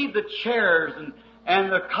 to leave the chairs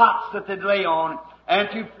and the cots that they lay on, and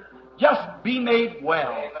to just be made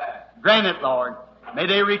well. Grant it, Lord. May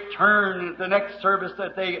they return at the next service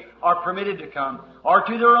that they are permitted to come, or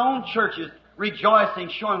to their own churches, rejoicing,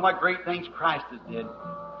 showing what great things Christ has did.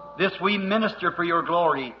 This we minister for Your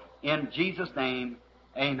glory. In Jesus' name,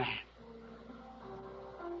 amen.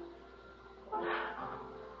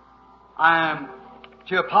 I am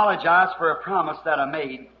to apologize for a promise that I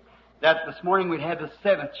made, that this morning we'd have the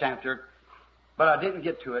 7th chapter, but I didn't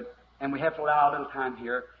get to it, and we have to allow a little time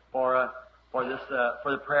here for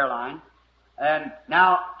the prayer line. And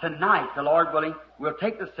now, tonight, the Lord willing, we'll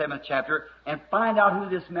take the 7th chapter and find out who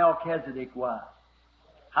this Melchizedek was.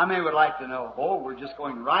 How many would like to know? Oh, we're just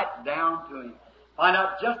going right down to him. Find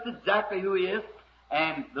out just exactly who he is,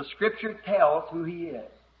 and the Scripture tells who he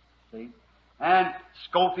is. See? And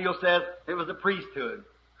Schofield says it was a priesthood.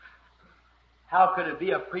 How could it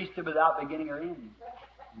be a priesthood without beginning or ending?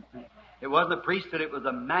 It wasn't a priesthood, it was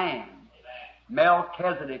a man.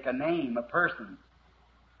 Melchizedek, a name, a person.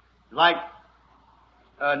 Like,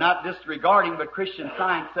 not disregarding, but Christian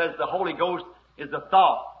Science says the Holy Ghost is a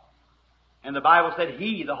thought. And the Bible said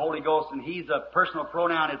He, the Holy Ghost, and He's a personal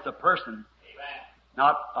pronoun, it's a person. Amen.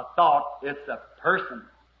 Not a thought, it's a person.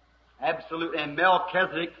 Absolutely. And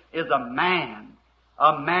Melchizedek is a man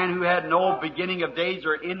who had no beginning of days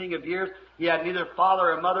or ending of years. He had neither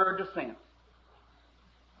father or mother or descent.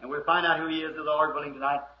 And we'll find out who he is, the Lord willing,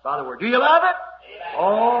 tonight by the Word. Do you love it? Amen.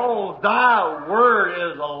 Oh, Thy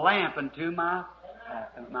Word is a lamp unto my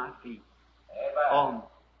feet. Amen.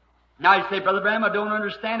 Now you say, Brother Branham, I don't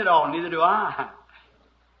understand it all. Neither do I.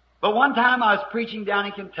 But one time I was preaching down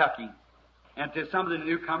in Kentucky, and to some of the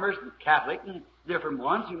newcomers, Catholic and different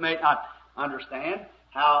ones who may not understand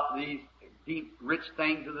how these deep, rich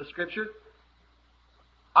things of the Scripture.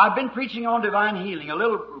 I've been preaching on divine healing. A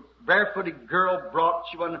little barefooted girl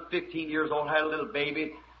she wasn't 15 years old, had a little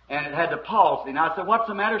baby, and it had the palsy. And I said, what's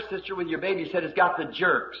the matter, sister, with your baby? She said, it's got the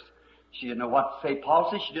jerks. She didn't know what to say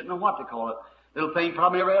palsy. She didn't know what to call it. Little thing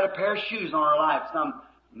probably never had a pair of shoes on her life. Some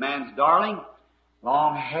man's darling,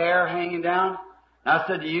 long hair hanging down. And I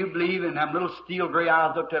said, do you believe? And them little steel gray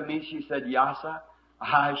eyes looked at me. She said, yes,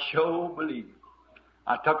 I sure believe.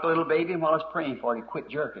 I took the little baby, and while I was praying for it, he quit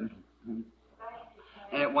jerking. And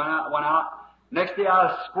it went out. Next day I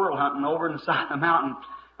was squirrel hunting over in the side of the mountain.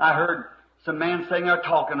 I heard some man sitting there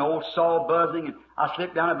talking, old saw buzzing, and I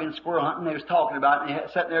slipped down. I'd been squirrel hunting. They was talking about it, and they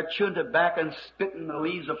sitting there chewing tobacco and spitting, the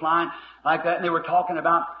leaves were flying like that. And they were talking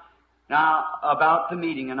about the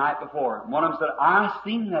meeting the night before. One of them said, I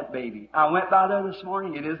seen that baby. I went by there this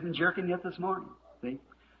morning. It isn't jerking yet this morning. See?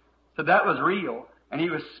 So that was real. And he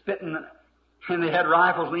was spitting, and they had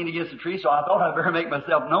rifles leaned against the tree, so I thought I'd better make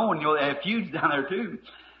myself known. You know, they have feuds down there too.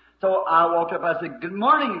 So I walked up, I said, good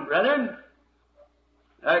morning, brethren.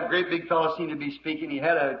 That great big fellow seemed to be speaking. He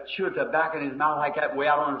had a chew of tobacco in his mouth like that, way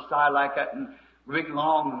out on the side like that, and big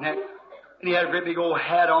long neck. And he had a great big old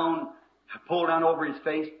hat on, pulled down over his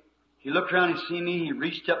face. He looked around and seen me. He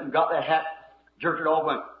reached up and got that hat, jerked it off,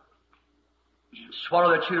 went,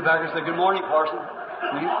 swallowed that chew of tobacco and said, "Good morning, Parson."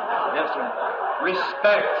 Yes, sir.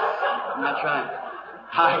 Respect. That's right.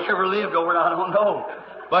 How he ever lived over it, I don't know.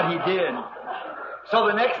 But he did. So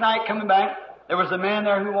the next night coming back, there was a man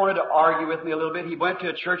there who wanted to argue with me a little bit. He went to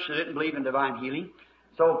a church that didn't believe in divine healing.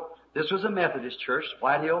 So this was a Methodist church,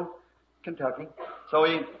 White Hill, Kentucky. So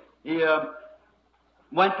he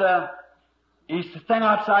went he's standing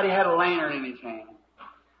outside. He had a lantern in his hand.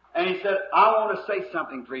 And he said, "I want to say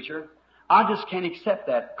something, preacher. I just can't accept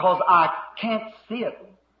that because I can't see it."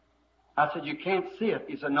 I said, "You can't see it?"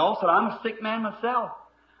 He said, "No." I said, "I'm a sick man myself."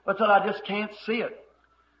 But said, "I just can't see it."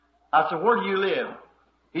 I said, "Where do you live?"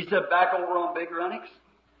 He said, "Back over on Big Runnix."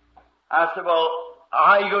 I said, "Well,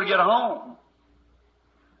 how are you going to get home?"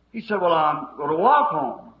 He said, "Well, I'm going to walk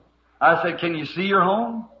home." I said, "Can you see your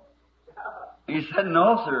home?" He said,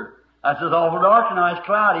 "No, sir." I said, "It's awful dark tonight, it's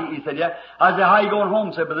cloudy." He said, "Yeah." I said, "How are you going home?"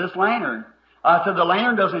 He said, "With this lantern." I said, "The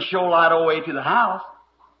lantern doesn't show light all the way to the house."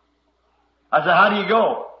 I said, "How do you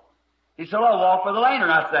go?" He said, "I'll walk with the lantern."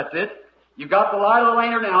 I said, "That's it. You've got the light of the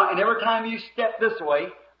lantern now, and every time you step this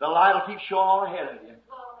way, the light will keep showing all ahead of you.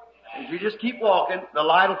 If you just keep walking, the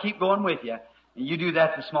light will keep going with you." And you do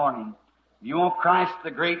that this morning. You want Christ,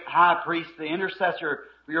 the great high priest, the intercessor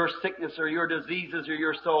for your sickness or your diseases or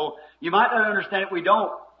your soul. You might not understand it, we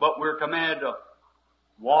don't, but we're commanded to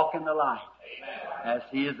walk in the light as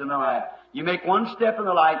He is in the light. You make one step in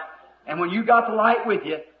the light, and when you got the light with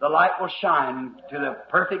you, the light will shine to the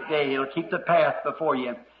perfect day. It'll keep the path before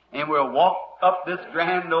you. And we'll walk up this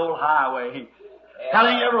grand old highway,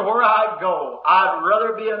 telling you everywhere I go, I'd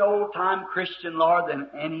rather be an old-time Christian, Lord, than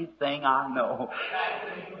anything I know.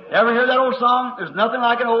 Ever hear that old song? There's nothing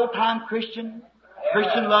like an old-time Christian.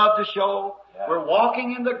 Christian love to show. We're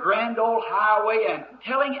walking in the grand old highway and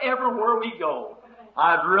telling everywhere we go,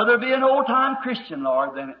 I'd rather be an old-time Christian,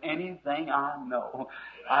 Lord, than anything I know.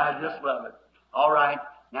 I just love it. All right.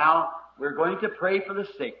 Now, we're going to pray for the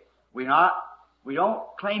sick. We don't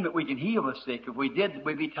claim that we can heal the sick. If we did,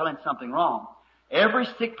 we'd be telling something wrong. Every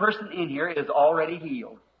sick person in here is already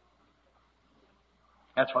healed.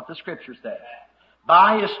 That's what the Scripture says.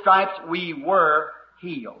 By His stripes we were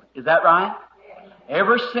healed. Is that right?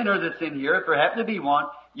 Every sinner that's in here, if there happened to be one,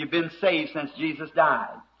 you've been saved since Jesus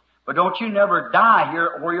died. But don't you never die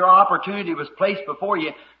here where your opportunity was placed before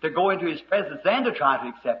you to go into His presence and to try to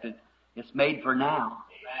accept it. It's made for now.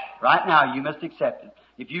 Right now you must accept it.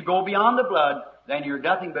 If you go beyond the blood, then you're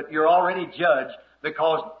nothing but you're already judged,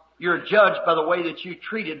 because you're judged by the way that you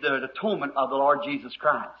treated the atonement of the Lord Jesus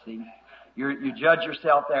Christ. See? You judge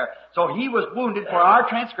yourself there. So He was wounded for our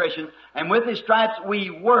transgressions, and with His stripes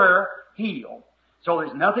we were healed. So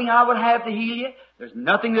there's nothing I would have to heal you. There's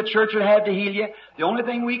nothing the church would have to heal you. The only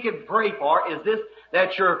thing we can pray for is this,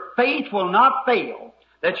 that your faith will not fail,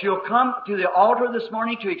 that you'll come to the altar this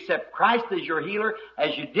morning to accept Christ as your healer,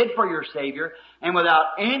 as you did for your Savior, and without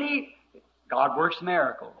any, God works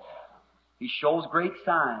miracles. He shows great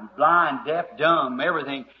signs. Blind, deaf, dumb,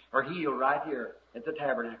 everything are healed right here at the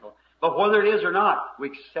tabernacle. But whether it is or not, we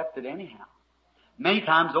accept it anyhow. Many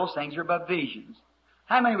times those things are but visions.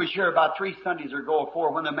 How many was here about 3 Sundays ago or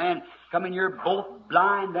 4 when the man come in here both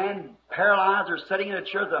blind and paralyzed or sitting in a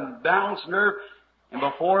chair with a balanced nerve, and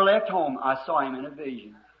before I left home I saw him in a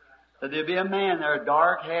vision. That there'd be a man there,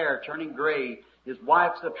 dark hair, turning gray. His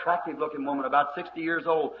wife's an attractive looking woman, about 60 years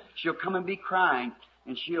old. She'll come and be crying,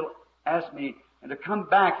 and she'll ask me to come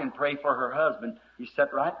back and pray for her husband. He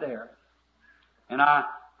sat right there. And I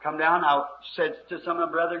come down, I said to some of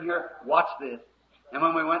the brethren here, watch this. And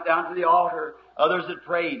when we went down to the altar, others had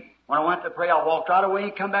prayed. When I went to pray, I walked right away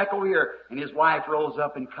and come back over here. And his wife rose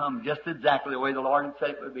up and come just exactly the way the Lord had said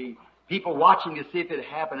it would be. People watching to see if it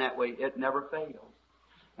happened that way. It never failed.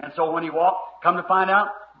 And so when he walked, come to find out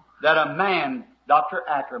that a man, Dr.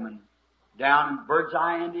 Ackerman, down in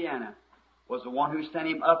Birdseye, Indiana, was the one who sent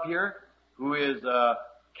him up here, who is a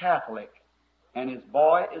Catholic. And his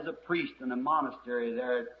boy is a priest in a monastery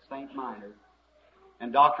there at St. Minor.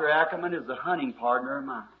 And Dr. Ackerman is a hunting partner of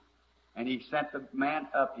mine. And he sent the man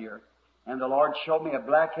up here. And the Lord showed me a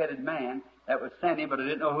black-headed man that was sent him, but I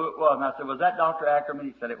didn't know who it was. And I said, was that Dr. Ackerman?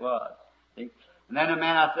 He said it was. See? And then the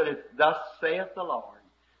man, I said, thus saith the Lord.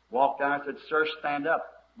 Walked down, I said, sir, stand up.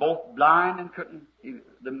 Both blind and couldn't,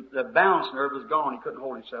 the balance nerve was gone. He couldn't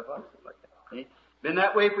hold himself up like that. See? Been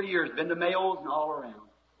that way for years. Been to Mayos and all around.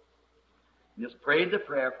 And just prayed the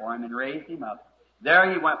prayer for him and raised him up.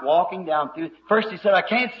 There he went walking down through. First he said, I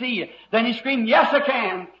can't see you. Then he screamed, yes, I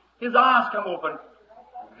can. His eyes come open.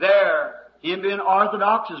 There, him being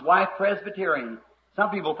Orthodox, his wife Presbyterian.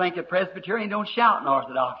 Some people think that Presbyterian don't shout in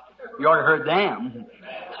Orthodox. You ought to heard them.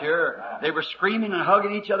 Sure. They were screaming and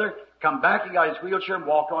hugging each other. Come back, he got his wheelchair and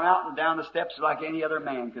walked on out and down the steps like any other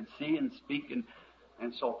man could see and speak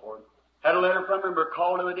and so forth. Had a letter from him,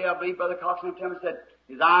 called the other day, I believe, Brother Cox said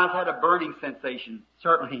his eyes had a burning sensation.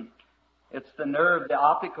 Certainly. It's the nerve, the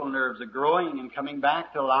optical nerves are growing and coming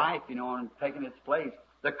back to life, and taking its place.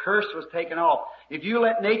 The curse was taken off. If you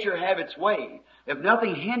let nature have its way, if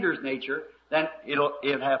nothing hinders nature, then it'll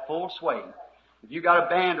have full sway. If you got a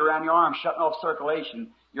band around your arm shutting off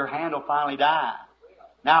circulation, your hand will finally die.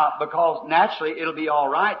 Now, because naturally it'll be all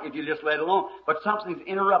right if you just let it alone, but something's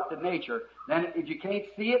interrupted nature. Then if you can't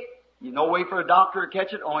see it, there's no way for a doctor to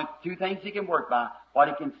catch it. Only two things he can work by. What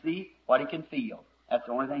he can see, what he can feel. That's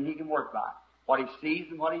the only thing he can work by. What he sees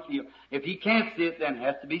and what he feels. If he can't see it, then it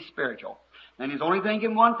has to be spiritual. Then his only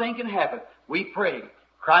thing, one thing can happen. We pray.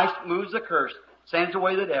 Christ moves the curse, sends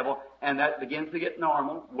away the devil, and that begins to get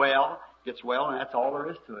normal, gets well, and that's all there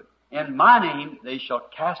is to it. In my name, they shall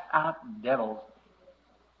cast out devils.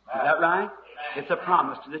 Is that right? It's a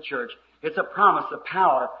promise to the church. It's a promise of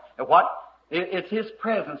power. It's His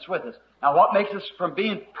presence with us. Now, what makes us from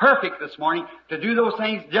being perfect this morning to do those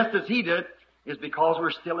things just as He did is because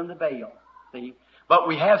we're still in the veil. See? But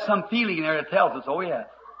we have some feeling there that tells us, oh yes.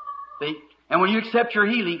 See? And when you accept your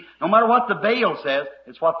healing, no matter what the veil says,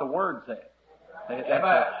 it's what the Word says.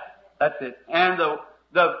 That's it. And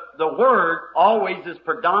the Word always is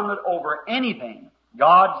predominant over anything.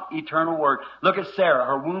 God's eternal Word. Look at Sarah,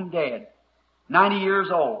 her womb dead. 90 years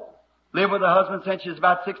old. Lived with a husband since she was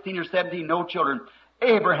about 16 or 17, no children.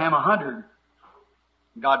 Abraham, 100.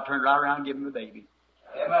 God turned right around and gave him a baby.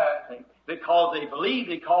 Amen. Because they believed,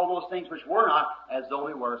 they called those things which were not as though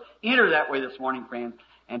they were. Enter that way this morning, friends.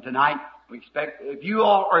 And tonight, we expect, if you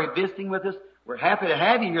all are visiting with us, we're happy to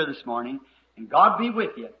have you here this morning. And God be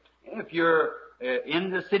with you. If you're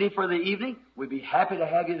in the city for the evening, we'd be happy to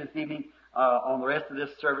have you this evening on the rest of this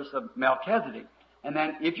service of Melchizedek. And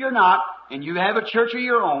then if you're not, and you have a church of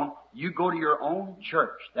your own, you go to your own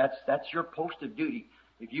church. That's your post of duty.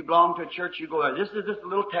 If you belong to a church, you go there. This is just a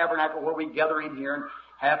little tabernacle where we gather in here and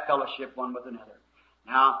have fellowship one with another.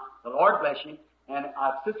 Now, the Lord bless you. And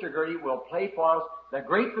Sister Gertie will play for us. The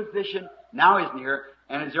great physician now is near.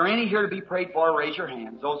 And is there any here to be prayed for? Raise your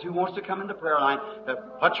hands. Those who wants to come in the prayer line, to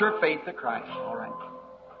put your faith to Christ. All right.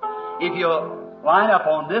 If you'll line up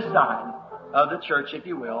on this side of the church, if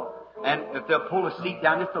you will, and if they'll pull a seat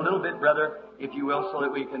down just a little bit, brother, if you will, so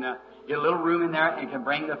that we can get a little room in there and can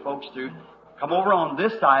bring the folks through. Come over on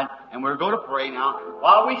this side, and we're going to pray now.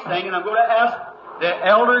 While we sing, and I'm going to ask the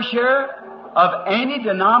elders here of any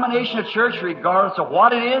denomination of church, regardless of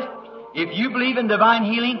what it is, if you believe in divine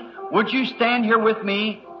healing, would you stand here with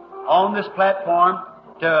me on this platform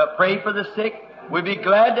to pray for the sick? We'd be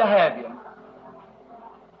glad to have you.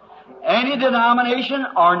 Any denomination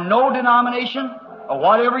or no denomination, or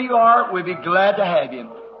whatever you are, we'd be glad to have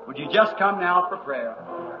you. Would you just come now for prayer?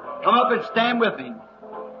 Come up and stand with me.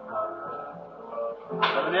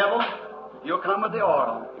 Brother Neville, you'll come with the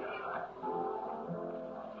oil.